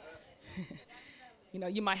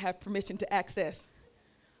 You might have permission to access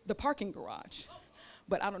the parking garage,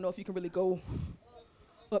 but I don't know if you can really go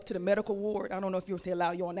up to the medical ward. I don't know if they allow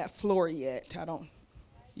you on that floor yet.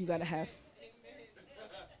 You got to have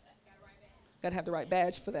the right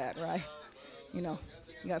badge for that, right? You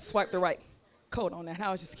got to swipe the right code on that.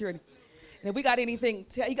 How is your security? And if we got anything,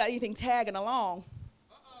 you got anything tagging along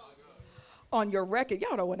on your record,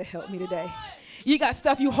 y'all don't want to help me today. You got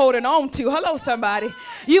stuff you holding on to. Hello, somebody.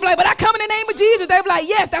 You be like, but I come in the name of Jesus. They be like,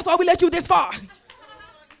 yes, that's why we let you this far.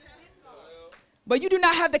 But you do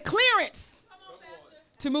not have the clearance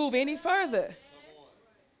to move any further.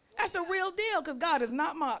 That's a real deal, because God is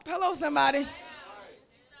not mocked. Hello, somebody.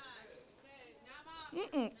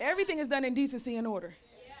 Everything is done in decency and order.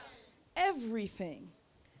 Everything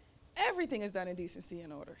is done in decency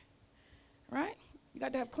and order. Right? You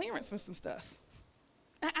got to have clearance for some stuff.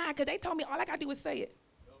 Because they told me all I got to do is say it.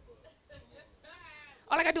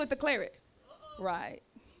 All I got to do is declare it. Right.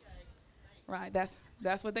 That's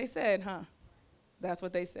what they said, huh? That's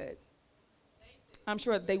what they said. I'm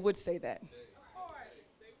sure they would say that.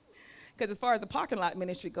 Because as far as the parking lot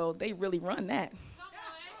ministry goes, they really run that.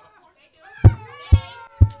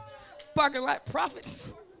 Parking lot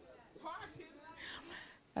prophets.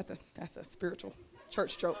 That's a spiritual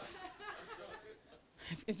church joke.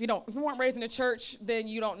 If you weren't raised in a church, then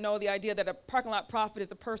you don't know the idea that a parking lot prophet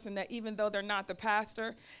is a person that, even though they're not the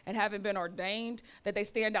pastor and haven't been ordained, that they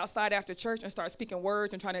stand outside after church and start speaking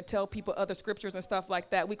words and trying to tell people other scriptures and stuff like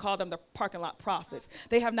that. We call them the parking lot prophets.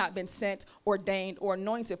 They have not been sent, ordained, or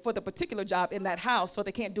anointed for the particular job in that house, so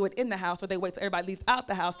they can't do it in the house, so they wait till everybody leaves out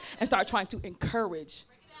the house and start trying to encourage.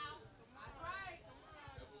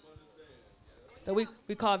 So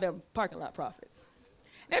we call them parking lot prophets.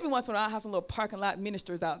 And every once in a while, I have some little parking lot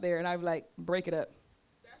ministers out there, and I be like, break it up.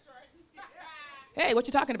 That's right. Hey, what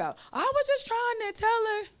you talking about? I was just trying to tell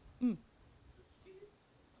her.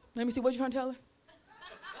 Let me see, what you trying to tell her?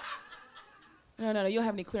 No, you don't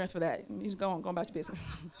have any clearance for that. You just go about your business.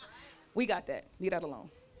 We got that. Leave that alone.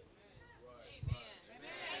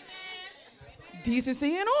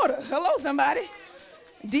 Decency and order. Hello, somebody.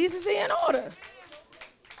 Decency and order.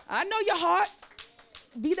 I know your heart.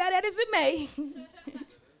 Be that as it may.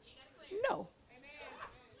 No.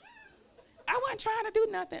 I wasn't trying to do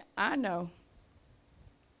nothing. I know.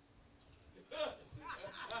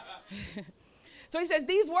 So he says,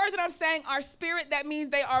 these words that I'm saying are spirit. That means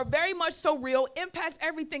they are very much so real, impacts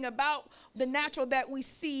everything about the natural that we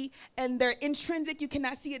see, and they're intrinsic. You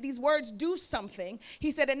cannot see it. These words do something.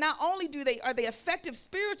 He said, and not only are they effective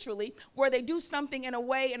spiritually, where they do something in a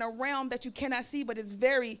way, in a realm that you cannot see, but it's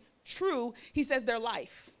very true. He says they're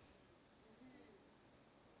life.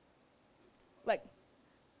 Like,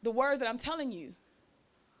 the words that I'm telling you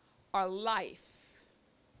are life.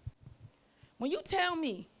 When you tell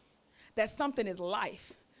me that something is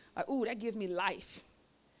life, like, ooh, that gives me life,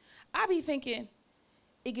 I be thinking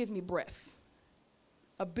it gives me breath,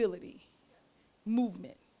 ability,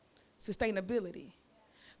 movement, sustainability.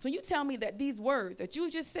 So when you tell me that these words that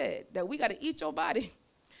you just said, that we got to eat your body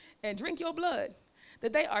and drink your blood,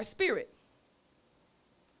 that they are spirit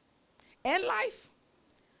and life.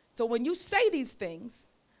 So when you say these things,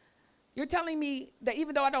 you're telling me that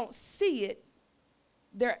even though I don't see it,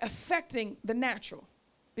 they're affecting the natural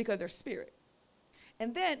because they're spirit.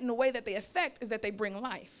 And then in the way that they affect is that they bring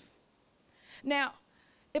life. Now,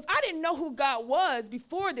 if I didn't know who God was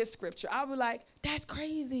before this scripture, I would be like, that's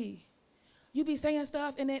crazy. You be saying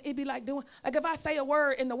stuff and then it'd be like doing, like if I say a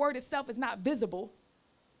word and the word itself is not visible,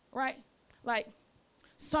 right? Like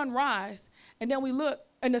sunrise, and then we look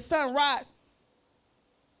and the sun rise.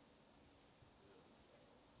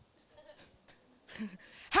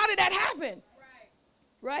 How did that happen?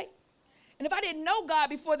 Right? And if I didn't know God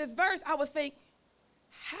before this verse, I would think,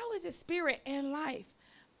 how is it spirit and life?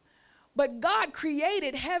 But God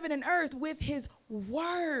created heaven and earth with his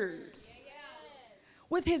words.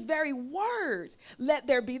 With his very words. Let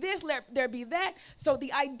there be this, let there be that. So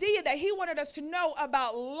the idea that he wanted us to know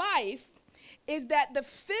about life is that the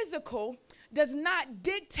physical does not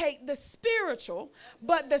dictate the spiritual,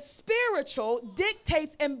 but the spiritual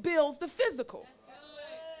dictates and builds the physical.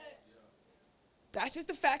 That's just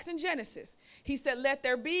the facts in Genesis. He said, let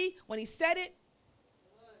there be. When he said it,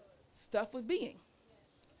 stuff was being.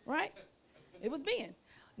 Right? It was being.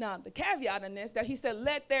 Now, the caveat in this, that he said,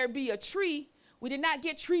 let there be a tree. We did not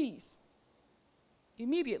get trees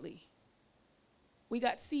immediately. We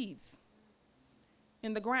got seeds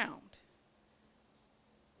in the ground.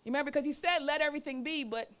 You remember, because he said, let everything be,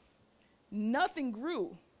 but nothing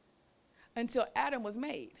grew until Adam was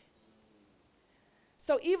made.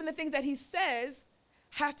 So even the things that he says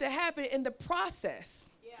have to happen in the process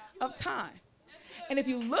of time. And if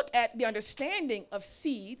you look at the understanding of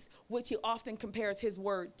seeds, which he often compares his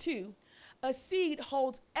word to, a seed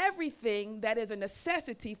holds everything that is a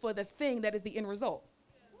necessity for the thing that is the end result.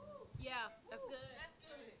 Yeah, that's good.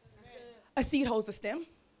 That's good. A seed holds the stem.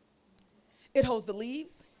 It holds the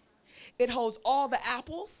leaves. It holds all the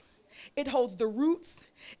apples. It holds the roots.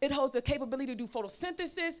 It holds the capability to do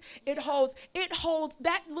photosynthesis. It holds,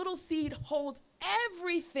 that little seed holds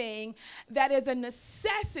everything that is a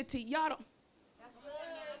necessity. Y'all don't. That's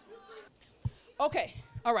good. Okay,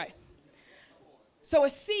 all right. So a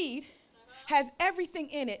seed has everything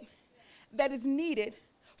in it that is needed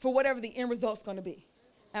for whatever the end result's going to be.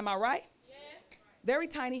 Am I right? Yes. Very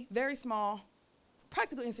tiny, very small,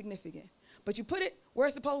 practically insignificant. But you put it where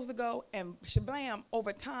it's supposed to go, and shablam,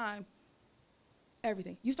 over time,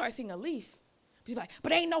 everything. You start seeing a leaf, you're like,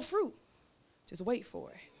 but ain't no fruit. Just wait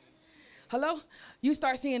for it. Hello? You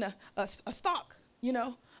start seeing a stalk,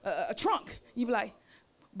 a trunk. You be like,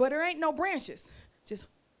 but there ain't no branches. Just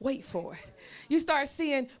wait for it. You start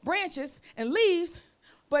seeing branches and leaves,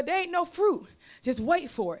 but there ain't no fruit. Just wait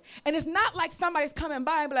for it. And it's not like somebody's coming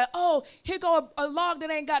by and be like, oh, here go a log that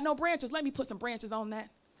ain't got no branches. Let me put some branches on that.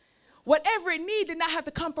 Whatever it needs did not have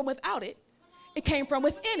to come from without it. It came from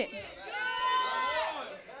within it.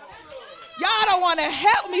 Y'all don't want to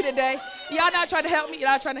help me today. Y'all not trying to help me?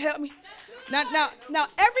 Y'all trying to help me? Now,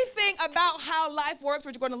 everything about how life works,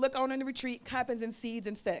 which we're going to look on in the retreat, happens in seeds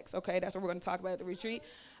and sex. Okay, that's what we're going to talk about at the retreat.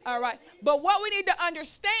 All right. But what we need to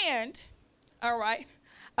understand, all right,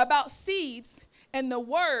 about seeds and the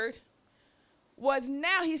word was,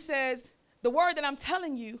 now he says, the word that I'm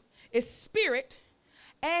telling you is spirit,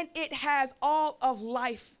 and it has all of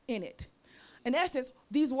life in it. In essence,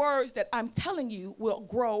 these words that I'm telling you will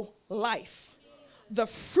grow life. The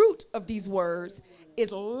fruit of these words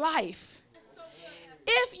is life.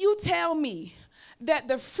 If you tell me that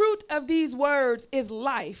the fruit of these words is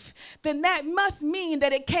life, then that must mean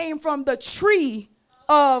that it came from the tree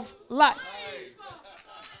of life.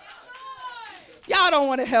 Y'all don't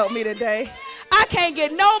want to help me today. I can't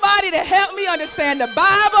get nobody to help me understand the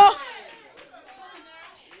Bible.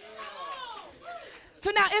 So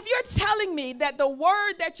now if you're telling me that the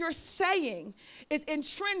word that you're saying is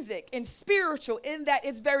intrinsic and spiritual in that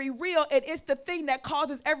it's very real, and it's the thing that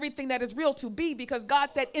causes everything that is real to be, because God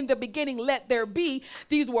said in the beginning, let there be.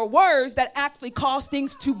 These were words that actually cause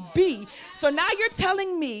things to be. So now you're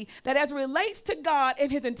telling me that as it relates to God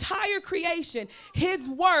and his entire creation, his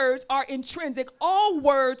words are intrinsic. All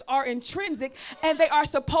words are intrinsic, and they are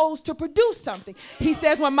supposed to produce something. He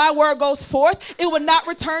says, when my word goes forth, it will not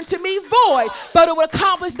return to me void, but it will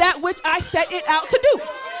accomplish that which I set it out to do.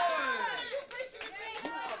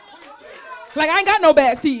 Like, I ain't got no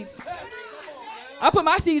bad seeds. I put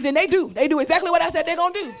my seeds in, they do. They do exactly what I said they're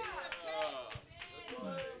going to do.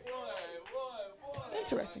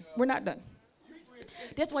 Interesting. We're not done.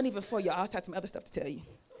 This wasn't even for you. I also had some other stuff to tell you.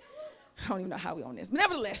 I don't even know how we on this. But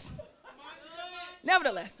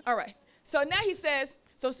nevertheless. All right. So now he says,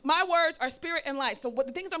 so my words are spirit and life. So what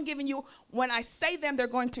the things I'm giving you, when I say them, they're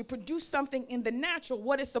going to produce something in the natural.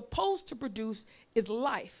 What it's supposed to produce is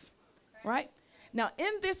life, right? Now,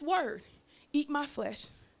 in this word, eat my flesh,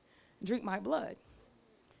 drink my blood,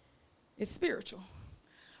 it's spiritual.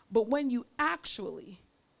 But when you actually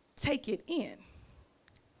take it in,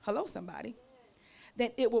 hello, somebody,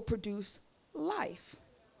 then it will produce life.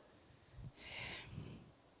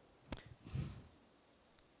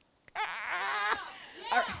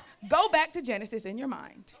 All right. Go back to Genesis in your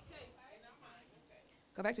mind.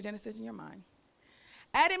 Go back to Genesis in your mind.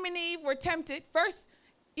 Adam and Eve were tempted. First,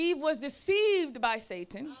 Eve was deceived by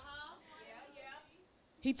Satan.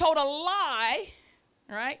 He told a lie,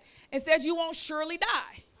 right, and said, you won't surely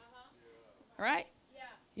die, right?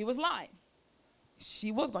 He was lying.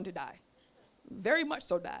 She was going to die, very much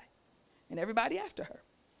so die, and everybody after her,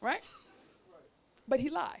 right? But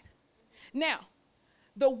he lied. Now,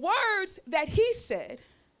 the words that he said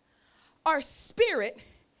are spirit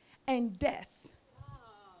and death.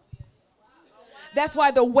 That's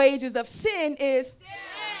why the wages of sin is death.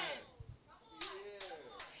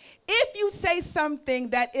 If you say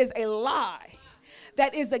something that is a lie,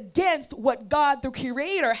 that is against what God, the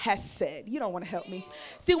Creator, has said, you don't want to help me.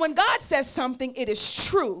 See, when God says something, it is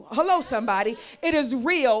true. Hello, somebody. It is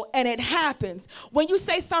real, and it happens. When you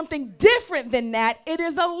say something different than that, it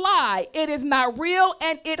is a lie. It is not real,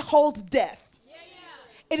 and it holds death.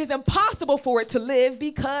 It is impossible for it to live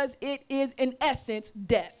because it is, in essence,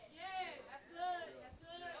 death.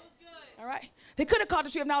 All right? They could have called the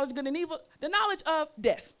tree of knowledge of good and evil the knowledge of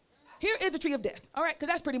death. Here is the tree of death, all right? Because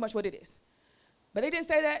that's pretty much what it is. But they didn't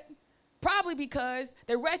say that probably because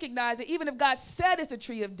they recognized that even if God said it's the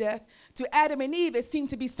tree of death, to Adam and Eve, it seemed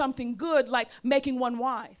to be something good, like making one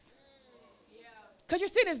wise. Because your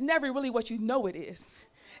sin is never really what you know it is.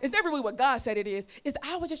 It's never really what God said it is. It's,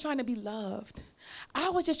 I was just trying to be loved. I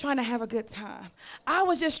was just trying to have a good time. I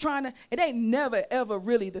was just trying to, it ain't never, ever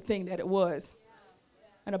really the thing that it was.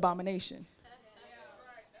 An abomination.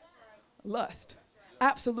 Lust.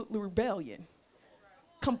 Absolutely rebellion.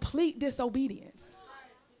 Complete disobedience.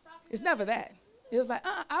 It's never that. It was like,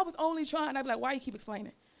 I was only trying. I'd be like, why you keep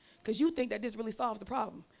explaining? Because you think that this really solves the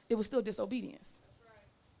problem. It was still disobedience.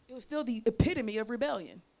 It was still the epitome of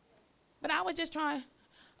rebellion. But I was just trying.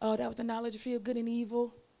 Oh, that was the knowledge of tree of good and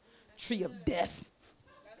evil. Tree of death.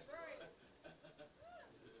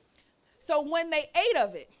 So when they ate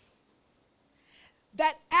of it,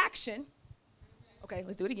 that action, okay,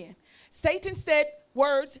 let's do it again. Satan said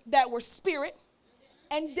words that were spirit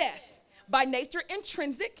and death, by nature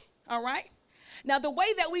intrinsic, all right? Now, the way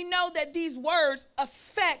that we know that these words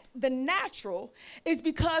affect the natural is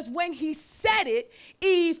because when he said it,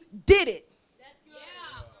 Eve did it. That's good.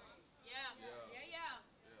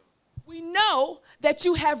 We know that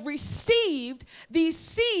you have received these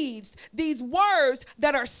seeds, these words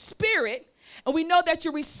that are spirit, and we know that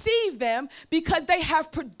you receive them because they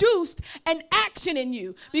have produced an action in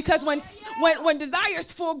you. Because when desire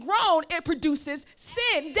is full grown, it produces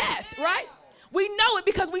sin, death, right? We know it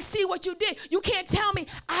because we see what you did. You can't tell me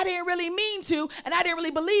I didn't really mean to, and I didn't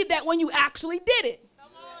really believe that when you actually did it.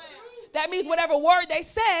 That means whatever word they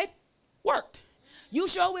said worked. You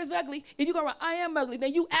sure is ugly. If you go around, I am ugly,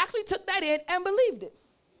 then you actually took that in and believed it.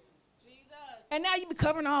 And now you be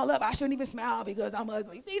covering all up. I shouldn't even smile because I'm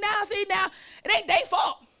ugly. See now. It ain't their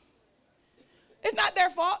fault. It's not their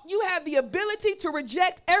fault. You have the ability to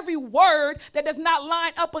reject every word that does not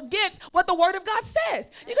line up against what the word of God says.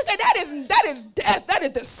 You can say that is death. That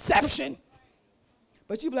is deception.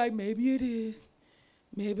 But you be like, maybe it is.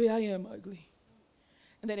 Maybe I am ugly.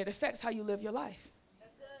 And then it affects how you live your life.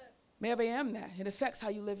 That's good. Maybe I am that. It affects how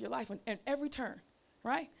you live your life on every turn,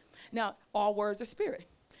 right? Now, all words are spirit.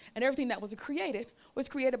 And everything that was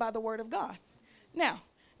created by the word of God. Now,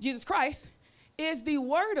 Jesus Christ is the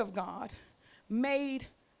word of God made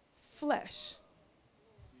flesh.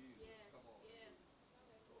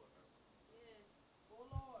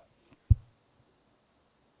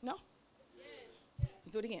 No?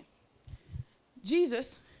 Let's do it again.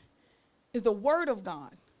 Jesus is the word of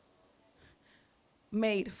God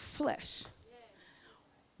made flesh.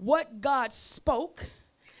 What God spoke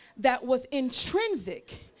that was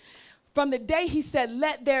intrinsic from the day he said,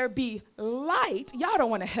 let there be light. Y'all don't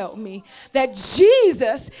want to help me. That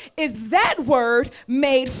Jesus is that word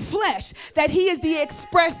made flesh. That he is the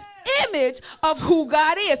express image of who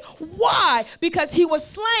God is. Why? Because he was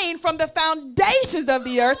slain from the foundations of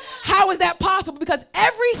the earth. How is that possible? Because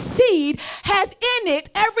every seed has in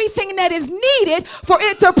it everything that is needed for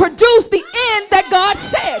it to produce the end that God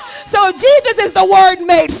said. So Jesus is the word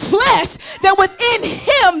made flesh. That within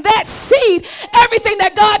him, that seed, everything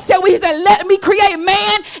that God said, when he said, let me create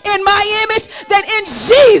man in my image, that in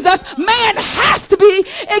Jesus, man has to be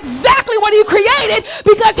exactly what he created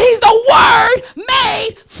because he's the word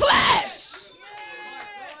made flesh.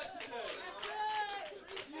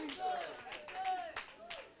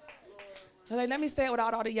 Like, let me say it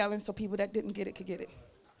without all the yelling so people that didn't get it could get it.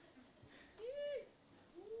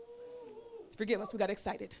 Forgive us, we got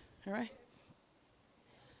excited, all right?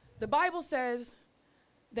 The Bible says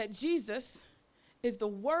that Jesus is the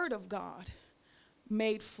word of God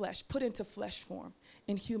made flesh, put into flesh form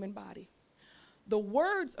in human body. The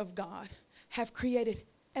words of God have created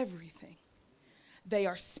everything. They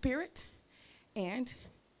are spirit and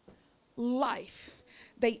life.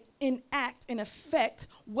 They enact and affect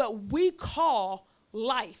what we call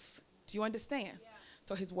life. Do you understand? Yeah.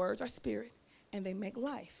 So his words are spirit and they make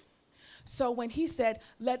life. So when he said,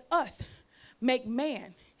 let us make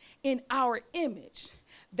man in our image,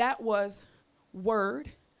 that was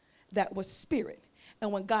word, that was spirit.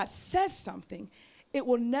 And when God says something, it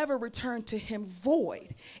will never return to him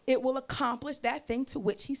void. It will accomplish that thing to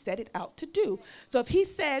which he set it out to do. So if he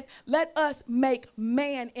says, let us make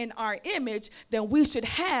man in our image, then we should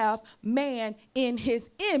have man in his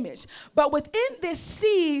image. But within this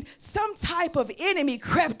seed, some type of enemy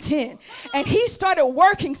crept in. And he started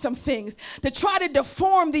working some things to try to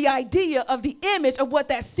deform the idea of the image of what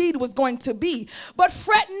that seed was going to be. But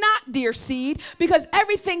fret not, dear seed, because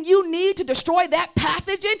everything you need to destroy that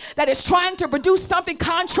pathogen that is trying to produce something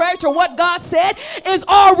contrary to what God said is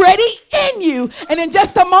already in you. And in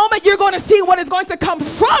just a moment, you're going to see what is going to come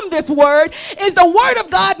from this word is the word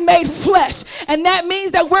of God made flesh. And that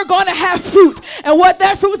means that we're going to have fruit. And what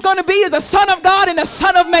that fruit is going to be is a son of God and a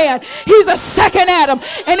son of man. He's a second Adam.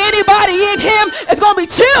 And anybody in him is going to be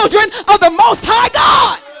children of the Most High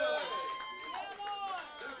God.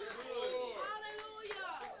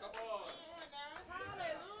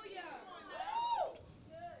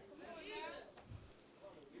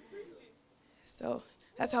 So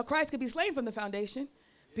that's how Christ could be slain from the foundation,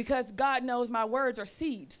 because God knows my words are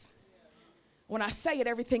seeds. When I say it,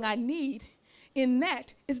 everything I need in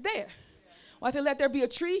that is there. When I said let there be a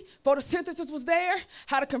tree, photosynthesis was there,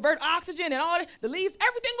 how to convert oxygen and all that, the leaves,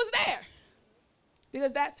 everything was there.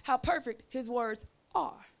 Because that's how perfect his words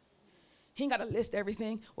are. He ain't got to list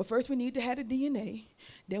everything. Well, first we need to have the DNA.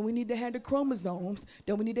 Then we need to have the chromosomes.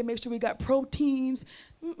 Then we need to make sure we got proteins.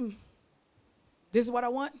 This is what I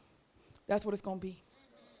want. That's what it's going to be.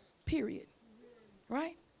 Period.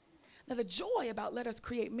 Right? Now, the joy about let us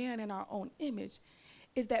create man in our own image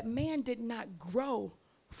is that man did not grow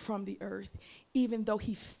from the earth, even though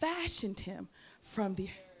he fashioned him from the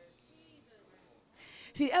earth.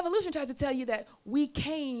 See, evolution tries to tell you that we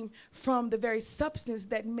came from the very substance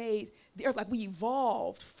that made the earth, like we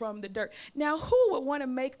evolved from the dirt. Now, who would want to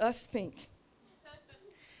make us think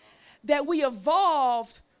that we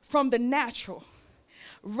evolved from the natural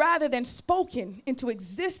rather than spoken into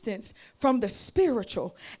existence from the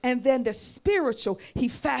spiritual, and then the spiritual he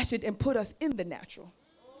fashioned and put us in the natural?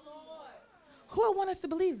 Who would want us to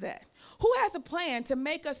believe that? Who has a plan to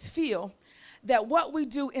make us feel that what we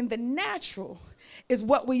do in the natural is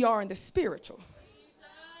what we are in the spiritual?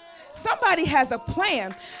 Somebody has a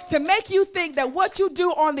plan to make you think that what you do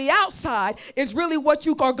on the outside is really what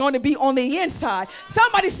you are going to be on the inside.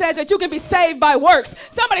 Somebody says that you can be saved by works.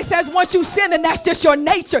 Somebody says once you sin, then that's just your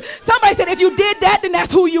nature. Somebody said if you did that, then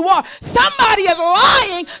that's who you are. Somebody is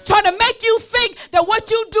lying, trying to make you think that what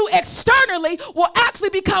you do externally will actually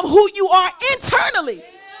become who you are internally.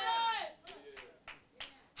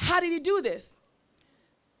 How did he do this?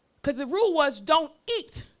 Because the rule was don't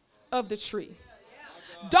eat of the tree.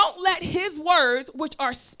 Don't let his words, which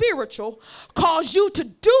are spiritual, cause you to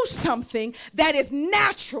do something that is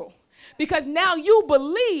natural. Because now you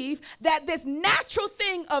believe that this natural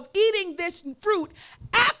thing of eating this fruit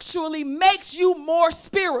actually makes you more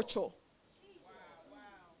spiritual.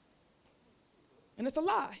 And it's a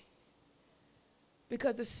lie.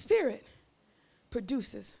 Because the spirit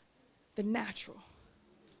produces the natural.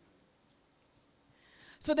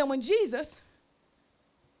 So then when Jesus,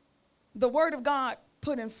 the word of God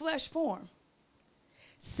put in flesh form,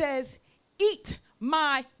 says, eat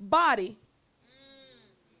my body,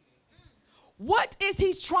 what is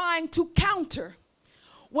he trying to counter?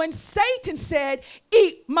 When Satan said,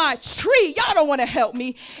 eat my tree, y'all don't want to help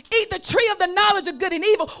me. Eat the tree of the knowledge of good and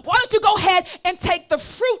evil. Why don't you go ahead and take the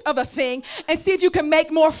fruit of a thing and see if you can make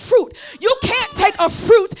more fruit? You can't take a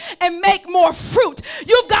fruit and make more fruit.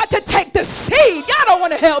 You've got to take the seed. Y'all don't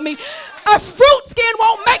want to help me. A fruit skin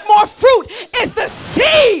won't make more fruit. It's the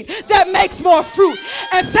seed that makes more fruit.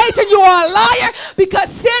 And Satan, you are a liar, because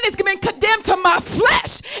sin has been condemned to my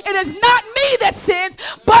flesh. It is not me that sins,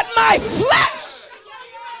 but my flesh.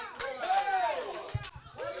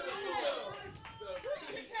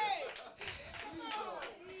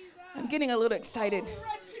 I'm getting a little excited.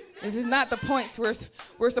 This is not the points.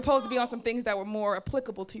 We're supposed to be on some things that were more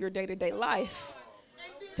applicable to your day-to-day life.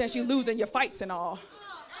 Since you're losing your fights and all.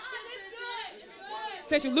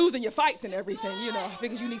 Since you're losing your fights and everything, I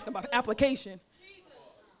figured you need some application.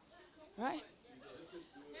 Right?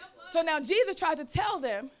 So now Jesus tries to tell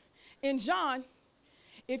them in John,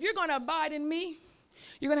 if you're going to abide in me,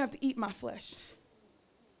 you're going to have to eat my flesh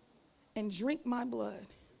and drink my blood.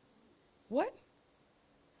 What?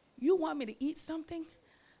 You want me to eat something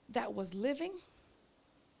that was living?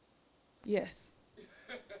 Yes.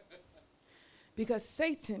 Because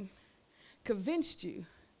Satan convinced you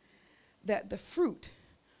that the fruit,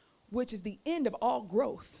 which is the end of all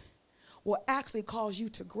growth, will actually cause you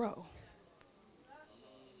to grow.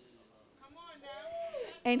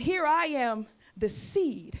 And here I am, the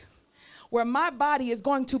seed, where my body is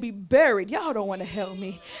going to be buried. Y'all don't want to help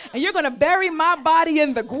me. And you're going to bury my body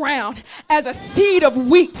in the ground as a seed of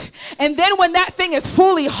wheat. And then when that thing is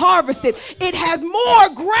fully harvested, it has more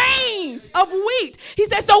grains of wheat. He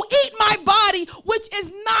said, so eat my body, which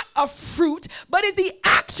is not a fruit, but is the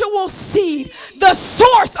actual seed, the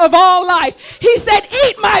source of all life. He said,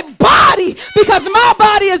 eat my body, because my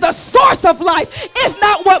body is the source of life. It's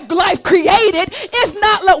not what life created. It's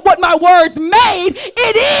not what my words made.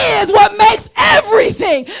 It is what makes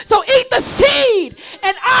everything. So eat the seed,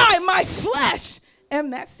 and I, my flesh,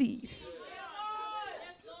 am that seed.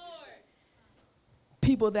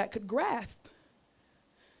 People that could grasp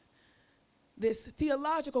this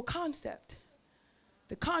theological concept,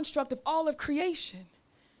 the construct of all of creation,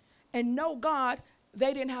 and know God,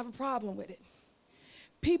 they didn't have a problem with it.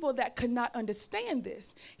 People that could not understand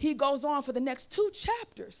this, he goes on for the next 2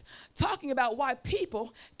 chapters talking about why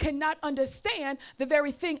people cannot understand the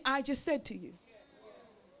very thing I just said to you.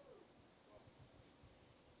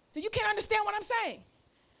 So you can't understand what I'm saying.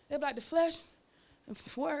 They're like the flesh, and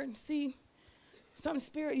word, and seed, something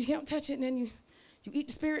spirit, you can't touch it, and then you eat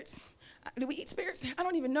the spirits. Do we eat spirits? I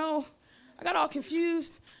don't even know. I got all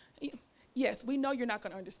confused. Yes, we know you're not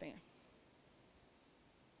going to understand.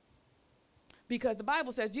 Because the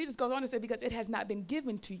Bible says, Jesus goes on to say, because it has not been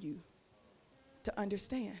given to you to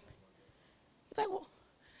understand. Like, well,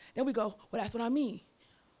 then we go, well, that's what I mean.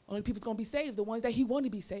 Only people's going to be saved, the ones that he want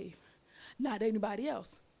to be saved, not anybody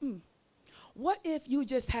else. What if you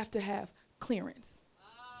just have to have clearance?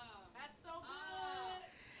 That's so good.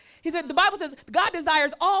 He said, the Bible says, God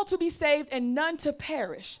desires all to be saved and none to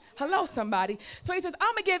perish. Hello, somebody. So he says,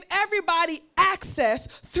 I'm going to give everybody access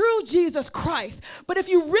through Jesus Christ. But if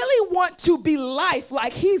you really want to be life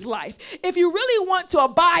like he's life, if you really want to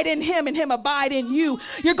abide in him and him abide in you,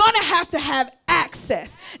 you're going to have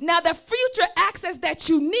access. Now, the future access that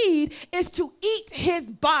you need is to eat his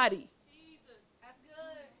body. Jesus. That's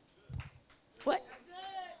good. What? That's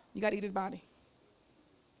good. You got to eat his body.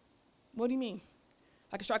 What do you mean?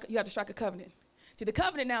 You have to strike a covenant. See, the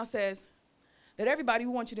covenant now says that everybody,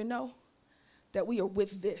 we want you to know that we are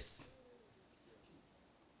with this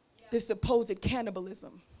supposed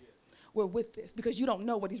cannibalism. We're with this because you don't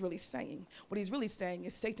know what he's really saying. What he's really saying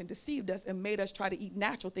is Satan deceived us and made us try to eat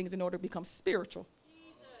natural things in order to become spiritual.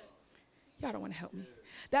 Jesus. Y'all don't want to help me.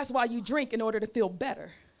 That's why you drink in order to feel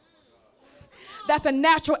better. That's a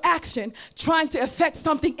natural action trying to affect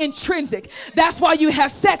something intrinsic. That's why you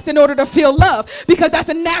have sex, in order to feel love, because that's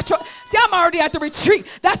a natural. See, I'm already at the retreat.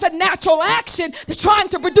 That's a natural action trying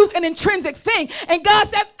to produce an intrinsic thing. And God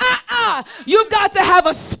says, you've got to have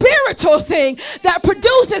a spiritual thing that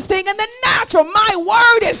produces thing in the natural. My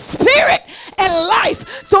word is spirit and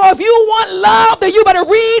life. So if you want love, then you better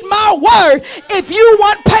read my word. If you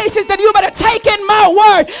want patience, then you better take in my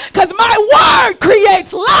word, because my word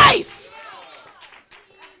creates life.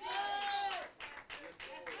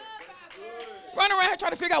 Run around here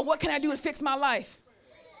trying to figure out, what can I do to fix my life?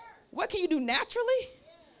 What can you do naturally?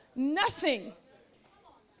 Nothing.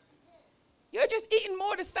 You're just eating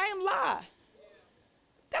more of the same lie.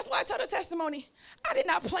 That's why I tell the testimony. I did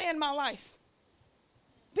not plan my life.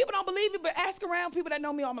 People don't believe me, but ask around people that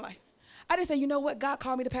know me all my life. I didn't say, you know what, God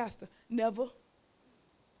called me the pastor. Never.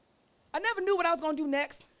 I never knew what I was going to do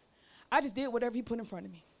next. I just did whatever he put in front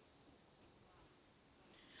of me.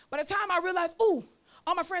 By the time I realized, ooh,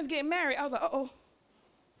 all my friends getting married, I was like, uh-oh.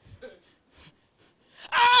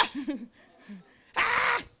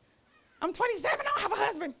 I'm 27, I don't have a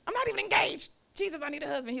husband. I'm not even engaged. Jesus, I need a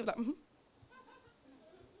husband. He was like, mm-hmm.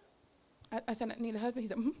 I said, I need a husband. He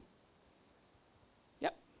said, mm-hmm.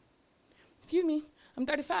 Yep. Excuse me, I'm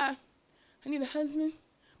 35. I need a husband.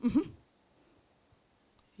 Mm-hmm.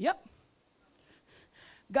 Yep.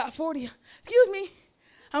 Got 40. Excuse me,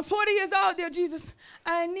 I'm 40 years old, dear Jesus.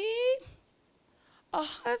 I need a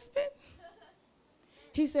husband?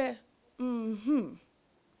 He said, mm-hmm.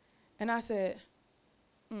 And I said,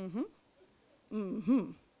 mm-hmm,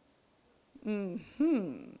 mm-hmm,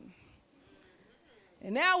 mm-hmm.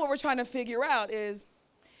 And now what we're trying to figure out is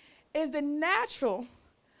the natural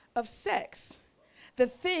of sex the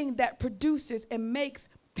thing that produces and makes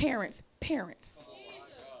parents parents?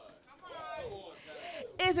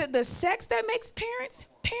 Is it the sex that makes parents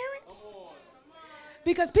parents?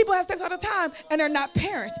 Because people have sex all the time and they're not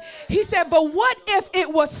parents. He said, but what if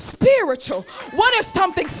it was spiritual? What if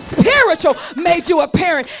something spiritual made you a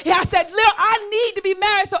parent? I said, Lil, I need to be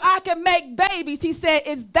married so I can make babies. He said,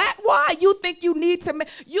 is that why you think you need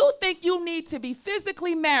to be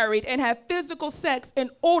physically married and have physical sex in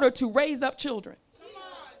order to raise up children?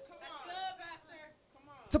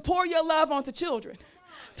 To pour your love onto children,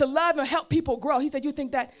 to love and help people grow. He said, you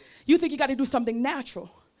think you got to do something natural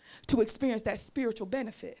to experience that spiritual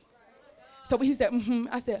benefit. So he said, mm-hmm.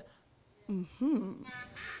 I said, mm-hmm.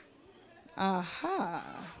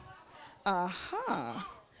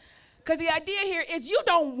 Because the idea here is you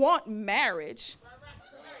don't want marriage.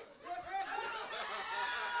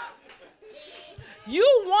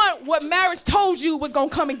 You want what marriage told you was going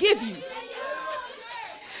to come and give you.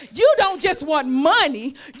 You don't just want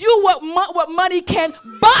money. You want what money can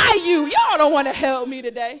buy you. Y'all don't want to help me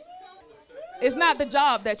today. It's not the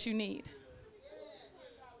job that you need.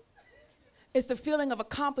 It's the feeling of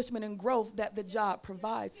accomplishment and growth that the job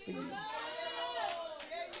provides for you.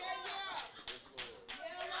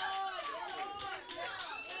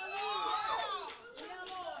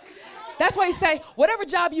 That's why he say, whatever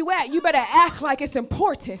job you at, you better act like it's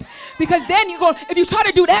important. Because then if you try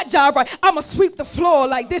to do that job right, I'm going to sweep the floor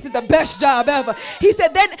like this is the best job ever. He said,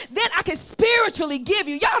 then I can spiritually give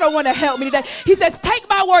you. Y'all don't want to help me today. He says, take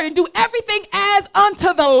my word and do everything as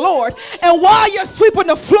unto the Lord. And while you're sweeping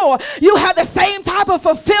the floor, you have the same type of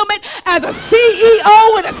fulfillment as a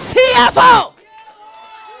CEO and a CFO.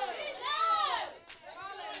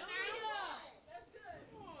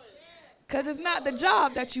 Because it's not the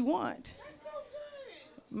job that you want,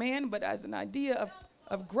 man, but as an idea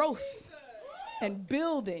of growth and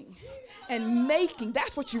building and making.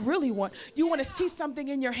 That's what you really want. You want to see something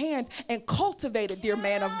in your hands and cultivate it, dear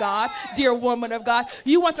man of God, dear woman of God.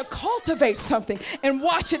 You want to cultivate something and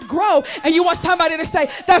watch it grow. And you want somebody to say,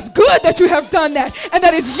 that's good that you have done that. And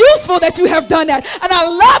that it's useful that you have done that. And I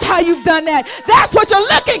love how you've done that. That's what you're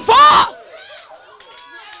looking for.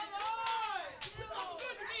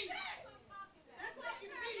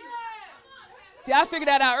 See, I figured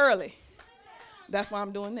that out early. That's why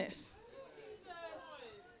I'm doing this.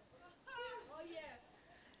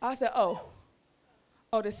 I said, oh,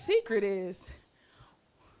 the secret is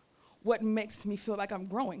what makes me feel like I'm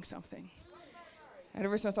growing something. And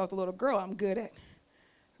ever since I was a little girl, I'm good at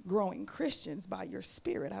growing Christians by your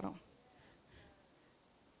spirit.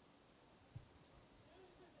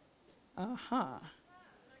 Well,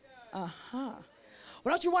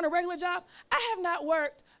 don't you want a regular job? I have not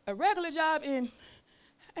worked a regular job in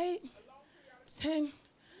 8, 10,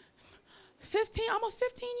 15, almost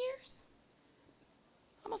 15 years.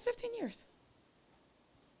 Almost 15 years.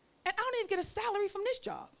 And I don't even get a salary from this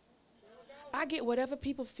job. I get whatever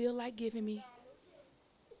people feel like giving me.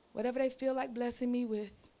 Whatever they feel like blessing me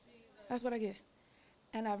with, that's what I get.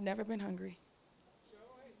 And I've never been hungry.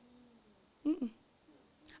 Mm-mm.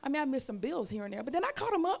 I mean, I missed some bills here and there, but then I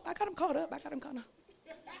caught them up. I got them caught up.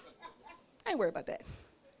 I ain't worried about that.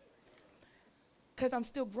 Because I'm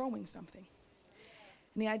still growing something.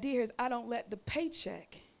 And the idea here is I don't let the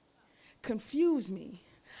paycheck confuse me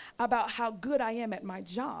about how good I am at my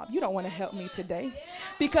job. You don't want to help me today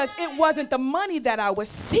because it wasn't the money that I was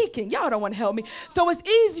seeking. Y'all don't want to help me. So it's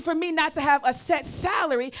easy for me not to have a set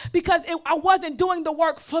salary because I wasn't doing the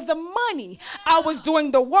work for the money. I was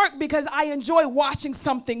doing the work because I enjoy watching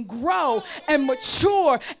something grow and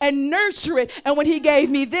mature and nurture it. And when he gave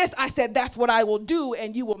me this, I said, that's what I will do,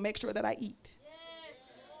 and you will make sure that I eat.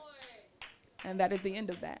 And that is the end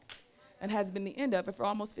of that, and has been the end of it for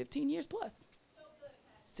almost 15 years plus.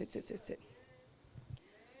 Sit.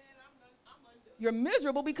 You're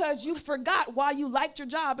miserable because you forgot why you liked your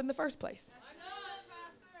job in the first place.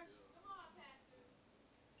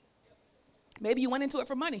 Maybe you went into it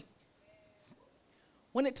for money.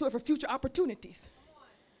 Went into it for future opportunities.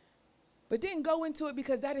 But didn't go into it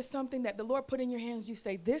because that is something that the Lord put in your hands. You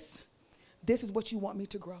say, this is what you want me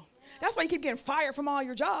to grow. That's why you keep getting fired from all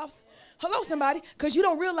your jobs. Hello, somebody, because you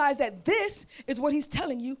don't realize that this is what he's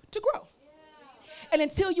telling you to grow. And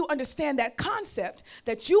until you understand that concept,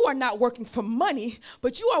 that you are not working for money,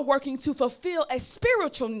 but you are working to fulfill a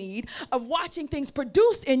spiritual need of watching things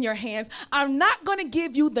produced in your hands, I'm not going to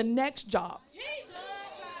give you the next job.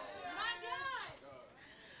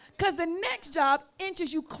 Because the next job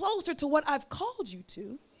inches you closer to what I've called you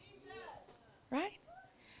to. Right?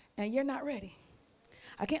 And you're not ready.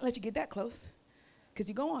 I can't let you get that close. Because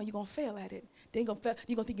you go on, you're going to fail at it. Then you're going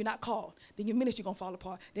to think you're not called. Then your ministry going to fall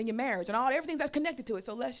apart. Then your marriage and everything that's connected to it.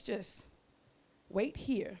 So let's just wait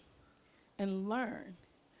here and learn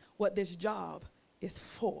what this job is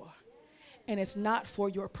for. And it's not for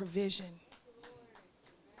your provision.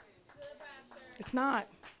 It's not.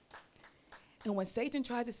 And when Satan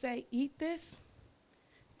tries to say, eat this,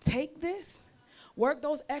 take this, work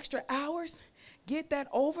those extra hours, get that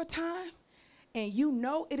overtime, and you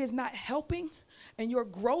know it is not helping in your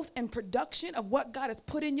growth and production of what God has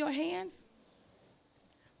put in your hands,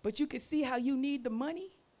 but you can see how you need the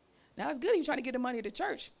money. Now, it's good you're trying to get the money to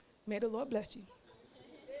church. May the Lord bless you.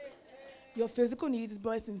 Your physical needs is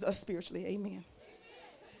blessings us spiritually. Amen.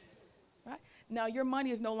 Right? Now, your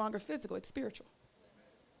money is no longer physical. It's spiritual.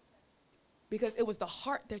 Because it was the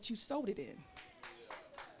heart that you sowed it in,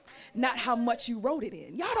 not how much you wrote it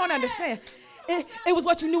in. Y'all don't understand. It was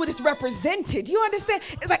what you knew it represented. You understand?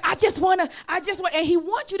 It's like, I just want, and he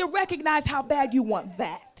wants you to recognize how bad you want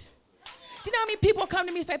that. Do you know how many people come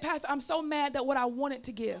to me and say, Pastor, I'm so mad that what I wanted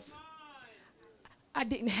to give, I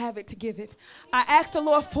didn't have it to give it. I asked the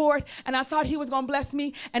Lord for it, and I thought he was going to bless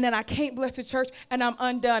me, and then I can't bless the church, and I'm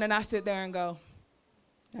undone, and I sit there and go,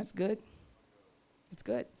 that's good. It's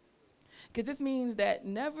good. Because this means that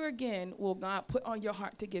never again will God put on your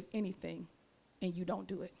heart to give anything, and you don't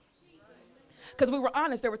do it. Because we were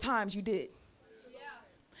honest, there were times you did. Yeah.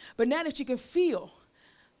 But now that you can feel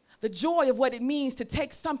the joy of what it means to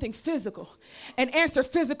take something physical and answer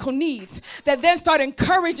physical needs, that then start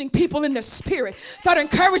encouraging people in the spirit, start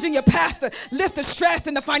encouraging your pastor, lift the stress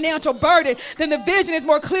and the financial burden, then the vision is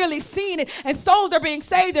more clearly seen, and souls are being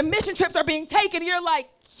saved, and mission trips are being taken, and you're like,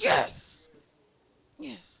 yes,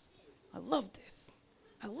 I love this.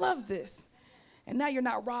 I love this. And now you're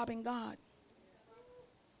not robbing God.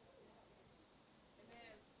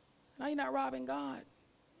 Now you're not robbing God.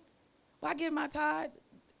 Well, I give my tithe.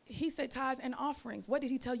 He said tithes and offerings. What did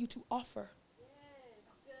he tell you to offer? Yes.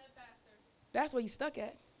 Good, Pastor. That's where you stuck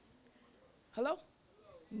at. Hello?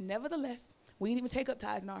 Nevertheless, we didn't even take up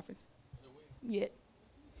tithes and offerings yet.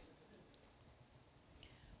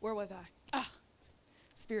 Where was I?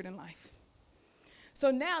 Spirit and life. So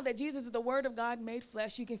now that Jesus is the word of God made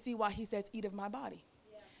flesh, you can see why he says, eat of my body.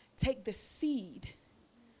 Yeah. Take the seed,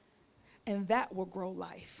 and that will grow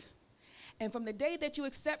life. And from the day that you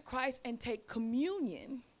accept Christ and take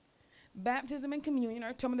communion, baptism and communion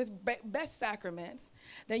are some of the best sacraments,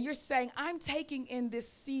 then you're saying, I'm taking in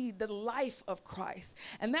this seed, the life of Christ.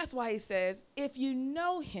 And that's why he says, if you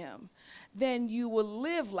know him, then you will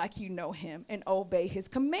live like you know him and obey his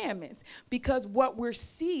commandments. Because what we're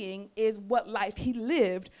seeing is what life he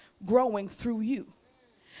lived growing through you.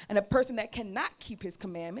 And a person that cannot keep his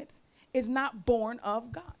commandments is not born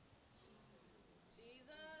of God.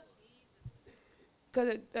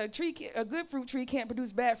 Because a good fruit tree can't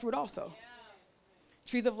produce bad fruit also. Yeah.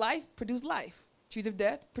 Trees of life produce life. Trees of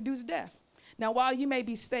death produce death. Now, while you may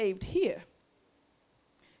be saved here,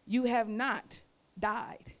 you have not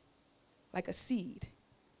died like a seed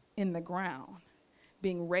in the ground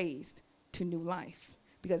being raised to new life,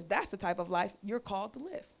 because that's the type of life you're called to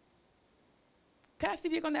live. Can I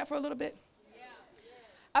speak on that for a little bit? Yeah.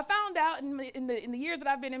 I found out in the years that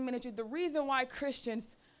I've been in ministry, the reason why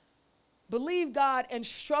Christians believe God and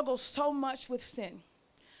struggle so much with sin.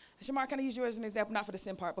 Shamar, can I use you as an example? Not for the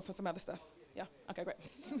sin part, but for some other stuff. Yeah? Okay, great.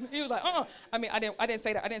 He was like, I mean, I didn't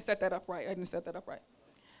say that. I didn't set that up right.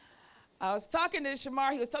 I was talking to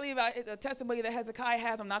Shamar. He was telling me about a testimony that Hezekiah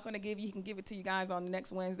has. I'm not going to give you. He can give it to you guys on the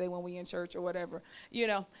next Wednesday when we in church or whatever. You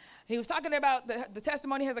know, he was talking about the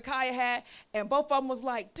testimony Hezekiah had, and both of them was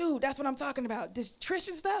like, dude, that's what I'm talking about. This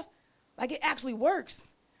Christian stuff, like, it actually works.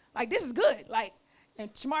 Like, this is good. Like,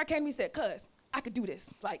 and Shamar came to me and said, cuz, I could do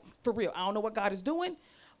this. Like, for real. I don't know what God is doing,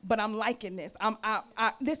 but I'm liking this.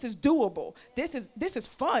 This is doable. This is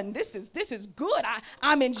fun. This is good.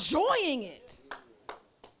 I'm enjoying it.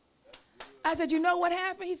 I said, you know what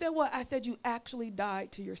happened? He said, what? I said, you actually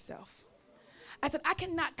died to yourself. I said, I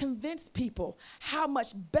cannot convince people how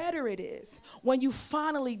much better it is when you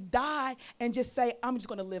finally die and just say, I'm just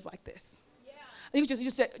going to live like this. Yeah. You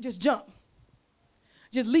just jump.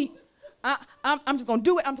 Just leap. I'm just going to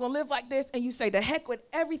do it. I'm just going to live like this. And you say, the heck with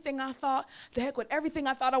everything I thought, the heck with everything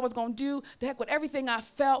I thought I was going to do, the heck with everything I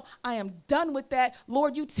felt. I am done with that.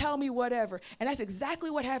 Lord, you tell me whatever. And that's exactly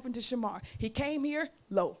what happened to Shamar. He came here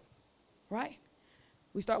low, right?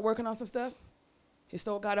 We start working on some stuff. His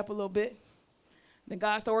soul got up a little bit. Then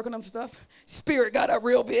God started working on some stuff. Spirit got up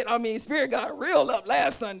real bit. I mean, Spirit got real up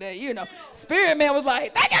last Sunday, you know. Spirit man was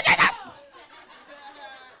like, thank you, Jesus.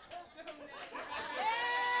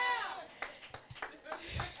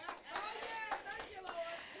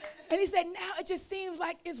 And he said, now it just seems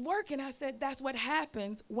like it's working. I said, that's what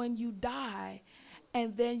happens when you die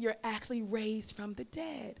and then you're actually raised from the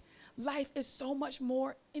dead. Life is so much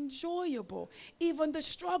more enjoyable. Even the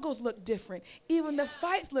struggles look different. Even the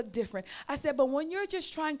fights look different. I said, but when you're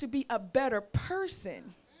just trying to be a better person.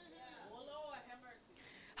 Oh, Lord, have mercy.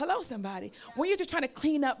 Hello, somebody. When you're just trying to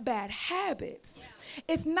clean up bad habits,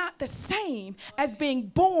 it's not the same as being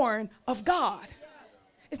born of God.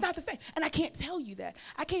 It's not the same. And I can't tell you that.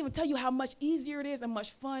 I can't even tell you how much easier it is and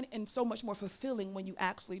much fun and so much more fulfilling when you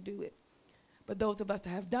actually do it. But those of us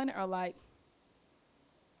that have done it are like,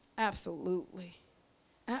 absolutely.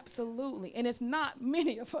 Absolutely. And it's not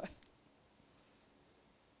many of us.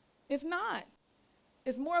 It's not.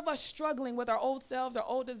 It's more of us struggling with our old selves, our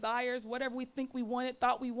old desires, whatever we think we wanted,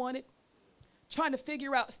 thought we wanted, trying to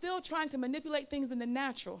figure out, still trying to manipulate things in the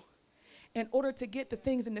natural in order to get the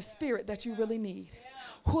things in the spirit that you really need.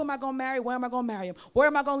 Who am I going to marry? Where am I going to marry him? Where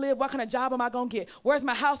am I going to live? What kind of job am I going to get? Where's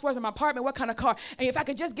my house? Where's my apartment? What kind of car? And if I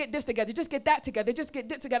could just get this together, just get that together, just get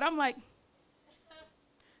this together. I'm like,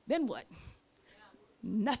 then what?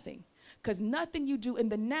 Nothing. Because nothing you do in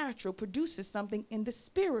the natural produces something in the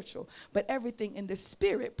spiritual. But everything in the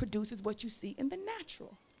spirit produces what you see in the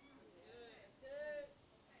natural.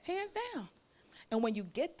 Hands down. And when you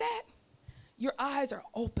get that, your eyes are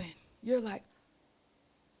open. You're like,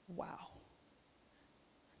 wow.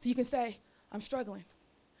 So you can say, I'm struggling.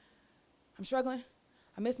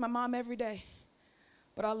 I miss my mom every day.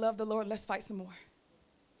 But I love the Lord. Let's fight some more.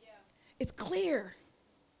 Yeah. It's clear.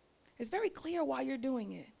 It's very clear why you're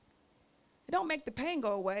doing it. It don't make the pain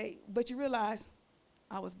go away, but you realize,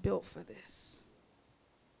 I was built for this.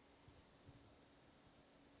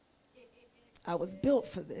 I was built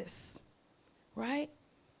for this, right?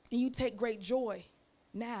 And you take great joy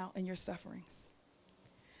now in your sufferings.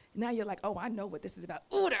 Now you're like, oh, I know what this is about.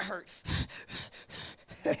 Ooh, that hurts.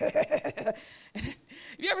 Have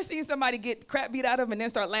you ever seen somebody get crap beat out of them and then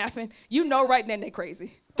start laughing? You know right then they're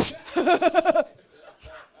crazy.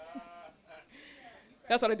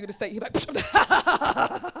 That's what I do to say. You're like,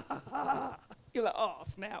 you're like, oh,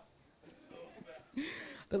 snap.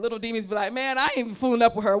 The little demons be like, man, I ain't even fooling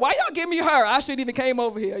up with her. Why y'all give me her? I shouldn't even came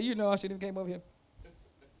over here. You know I shouldn't even came over here.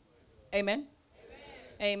 Amen.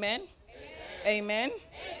 Amen. Amen. Amen.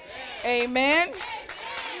 Amen. Amen.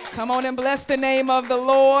 Come on and bless the name of the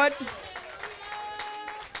Lord.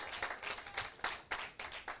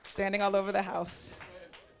 Standing all over the house.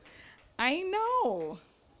 I know.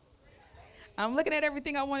 I'm looking at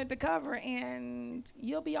everything I wanted to cover, and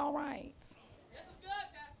you'll be all right. This is good,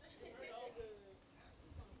 Pastor.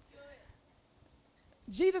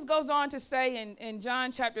 Jesus goes on to say in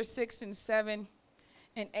John chapter 6 and 7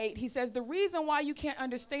 and 8, he says, the reason why you can't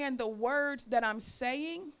understand the words that I'm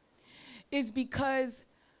saying is because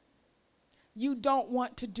you don't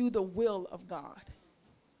want to do the will of God.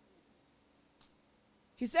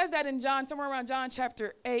 He says that in John, somewhere around John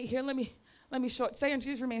chapter 8. Here, let me show it. Say,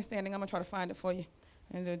 just remain standing. I'm going to try to find it for you.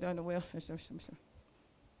 And they're done the will.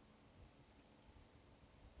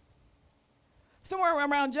 So somewhere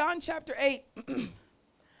around John chapter 8,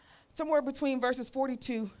 somewhere between verses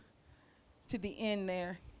 42 to the end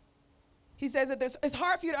there. He says that it's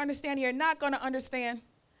hard for you to understand. You're not going to understand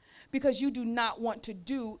because you do not want to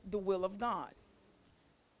do the will of God.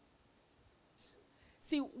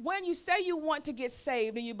 See, when you say you want to get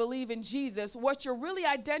saved and you believe in Jesus, what you're really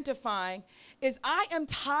identifying is I am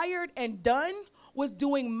tired and done with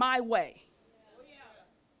doing my way.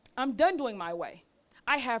 I'm done doing my way.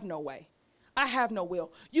 I have no way. I have no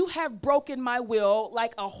will. You have broken my will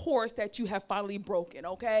like a horse that you have finally broken,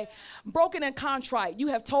 okay? Broken and contrite. You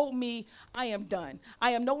have told me I am done.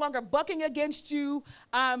 I am no longer bucking against you.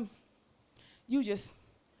 You just,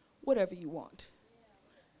 whatever you want.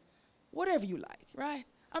 Whatever you like, right?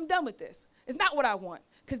 I'm done with this. It's not what I want.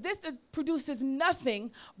 Because this produces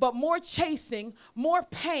nothing but more chasing, more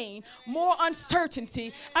pain, more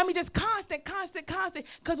uncertainty. I mean, just constant.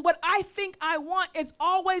 Because what I think I want is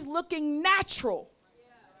always looking natural.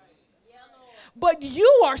 But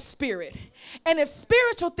you are spirit. And if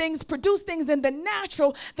spiritual things produce things in the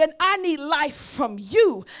natural, then I need life from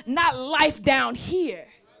you, not life down here.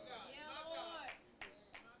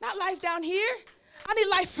 Not life down here. I need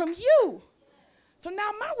life from you. So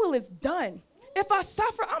now my will is done. If I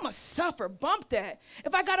suffer, I'm going to suffer. Bump that.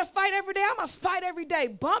 If I got to fight every day, I'm going to fight every day.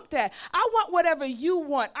 Bump that. I want whatever you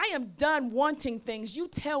want. I am done wanting things. You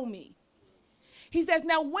tell me. He says,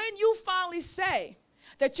 now when you finally say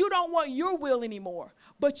that you don't want your will anymore,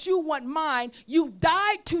 but you want mine, you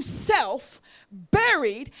died to self,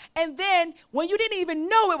 buried, and then when you didn't even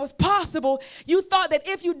know it was possible, you thought that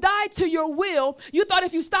if you died to your will, you thought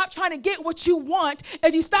if you stopped trying to get what you want,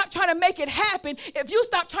 if you stopped trying to make it happen, if you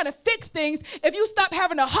stopped trying to fix things, if you stopped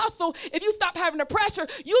having to hustle, if you stopped having the pressure,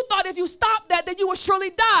 you thought if you stopped that, then you would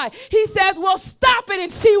surely die. He says, well, stop it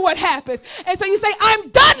and see what happens. And so you say, I'm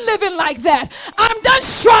done living like that. I'm done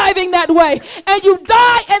striving that way. And you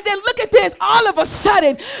die, and then look at this. All of a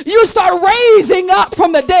sudden, you start raising up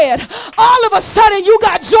from the dead. All of a sudden, you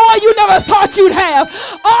got joy you never thought you'd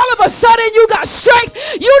have. All of a sudden, you got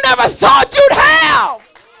strength you never thought you'd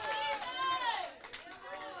have.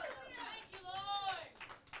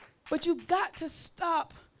 But you got to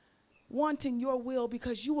stop wanting your will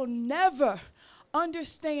because you will never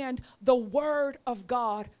understand the word of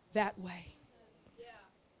God that way.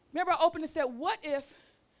 Remember, I opened and said, what if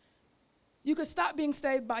you could stop being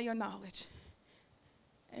saved by your knowledge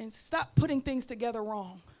and stop putting things together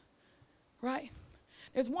wrong, right?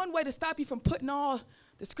 There's one way to stop you from putting all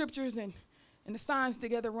the scriptures and the signs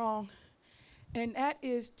together wrong, and that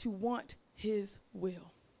is to want his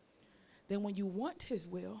will. Then when you want his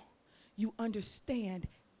will, you understand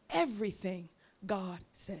everything God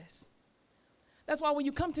says. That's why when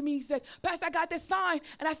you come to me, you said, Pastor, I got this sign,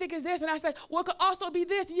 and I think it's this. And I say, well, it could also be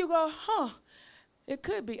this. And you go, it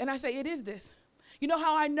could be. And I say, it is this. You know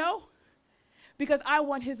how I know? Because I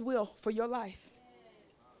want his will for your life.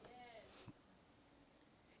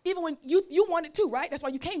 Even when you want it too, right? That's why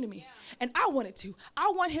you came to me. Yeah. And I want it too.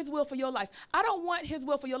 I want his will for your life. I don't want his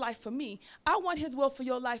will for your life for me. I want his will for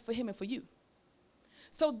your life for him and for you.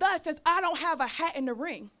 So thus, since I don't have a hat in the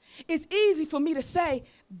ring, it's easy for me to say,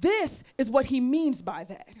 this is what he means by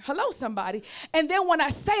that. Hello, somebody. And then when I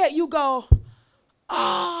say it, you go,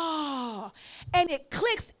 oh, and it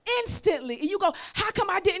clicks instantly. And you go, how come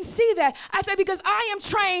I didn't see that? I said, because I am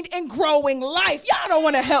trained in growing life. Y'all don't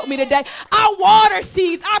want to help me today. I water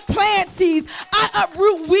seeds. I plant seeds. I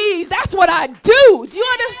uproot weeds. That's what I do. Do you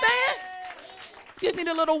understand? You just need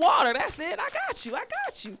a little water. That's it. I got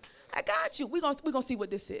you. We're gonna see what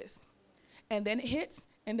this is. And then it hits,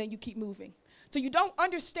 and then you keep moving. So you don't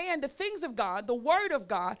understand the things of God, the word of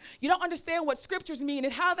God. You don't understand what scriptures mean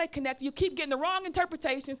and how they connect. You keep getting the wrong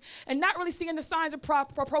interpretations and not really seeing the signs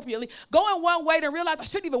appropriately. Going one way to realize I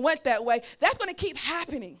shouldn't even went that way. That's going to keep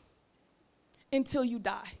happening until you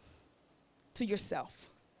die to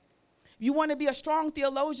yourself. You want to be a strong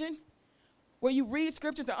theologian where you read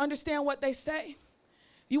scriptures and understand what they say.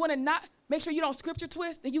 You want to not make sure you don't scripture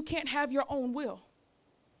twist, then you can't have your own will.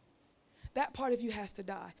 That part of you has to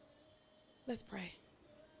die. Let's pray.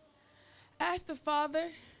 Ask the Father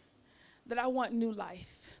that I want new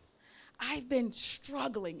life. I've been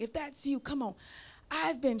struggling. If that's you, come on.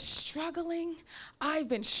 I've been struggling. I've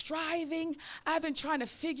been striving. I've been trying to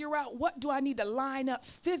figure out what do I need to line up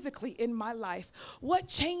physically in my life? What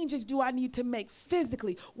changes do I need to make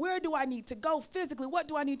physically? Where do I need to go physically? What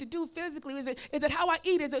do I need to do physically? Is it how I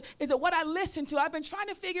eat? Is it what I listen to? I've been trying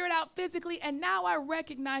to figure it out physically, and now I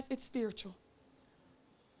recognize it's spiritual.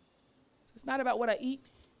 It's not about what I eat.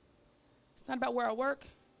 It's not about where I work.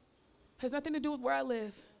 It has nothing to do with where I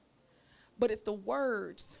live. But it's the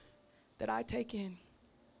words that I take in.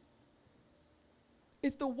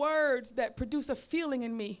 It's the words that produce a feeling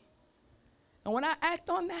in me. And when I act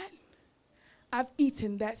on that, I've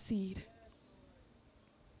eaten that seed.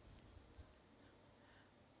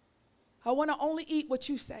 I want to only eat what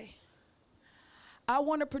you say. I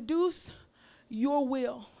want to produce your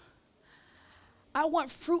will. I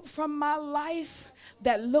want fruit from my life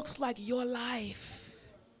that looks like your life.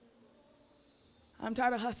 I'm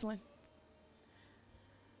tired of hustling.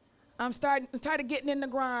 I'm tired of getting in the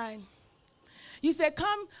grind. You said,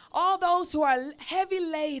 come, all those who are heavy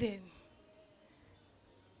laden,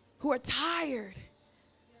 who are tired.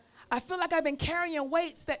 I feel like I've been carrying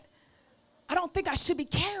weights that I don't think I should be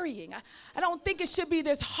carrying. I don't think it should be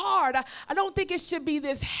this hard. I don't think it should be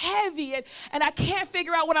this heavy, and I can't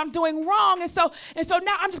figure out what I'm doing wrong. And so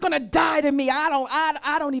now I'm just gonna die to me.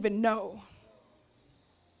 I don't even know.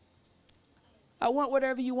 I want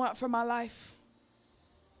whatever you want for my life.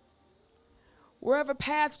 Wherever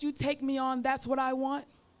paths you take me on, that's what I want.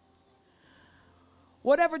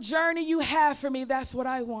 Whatever journey you have for me, that's what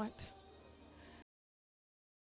I want.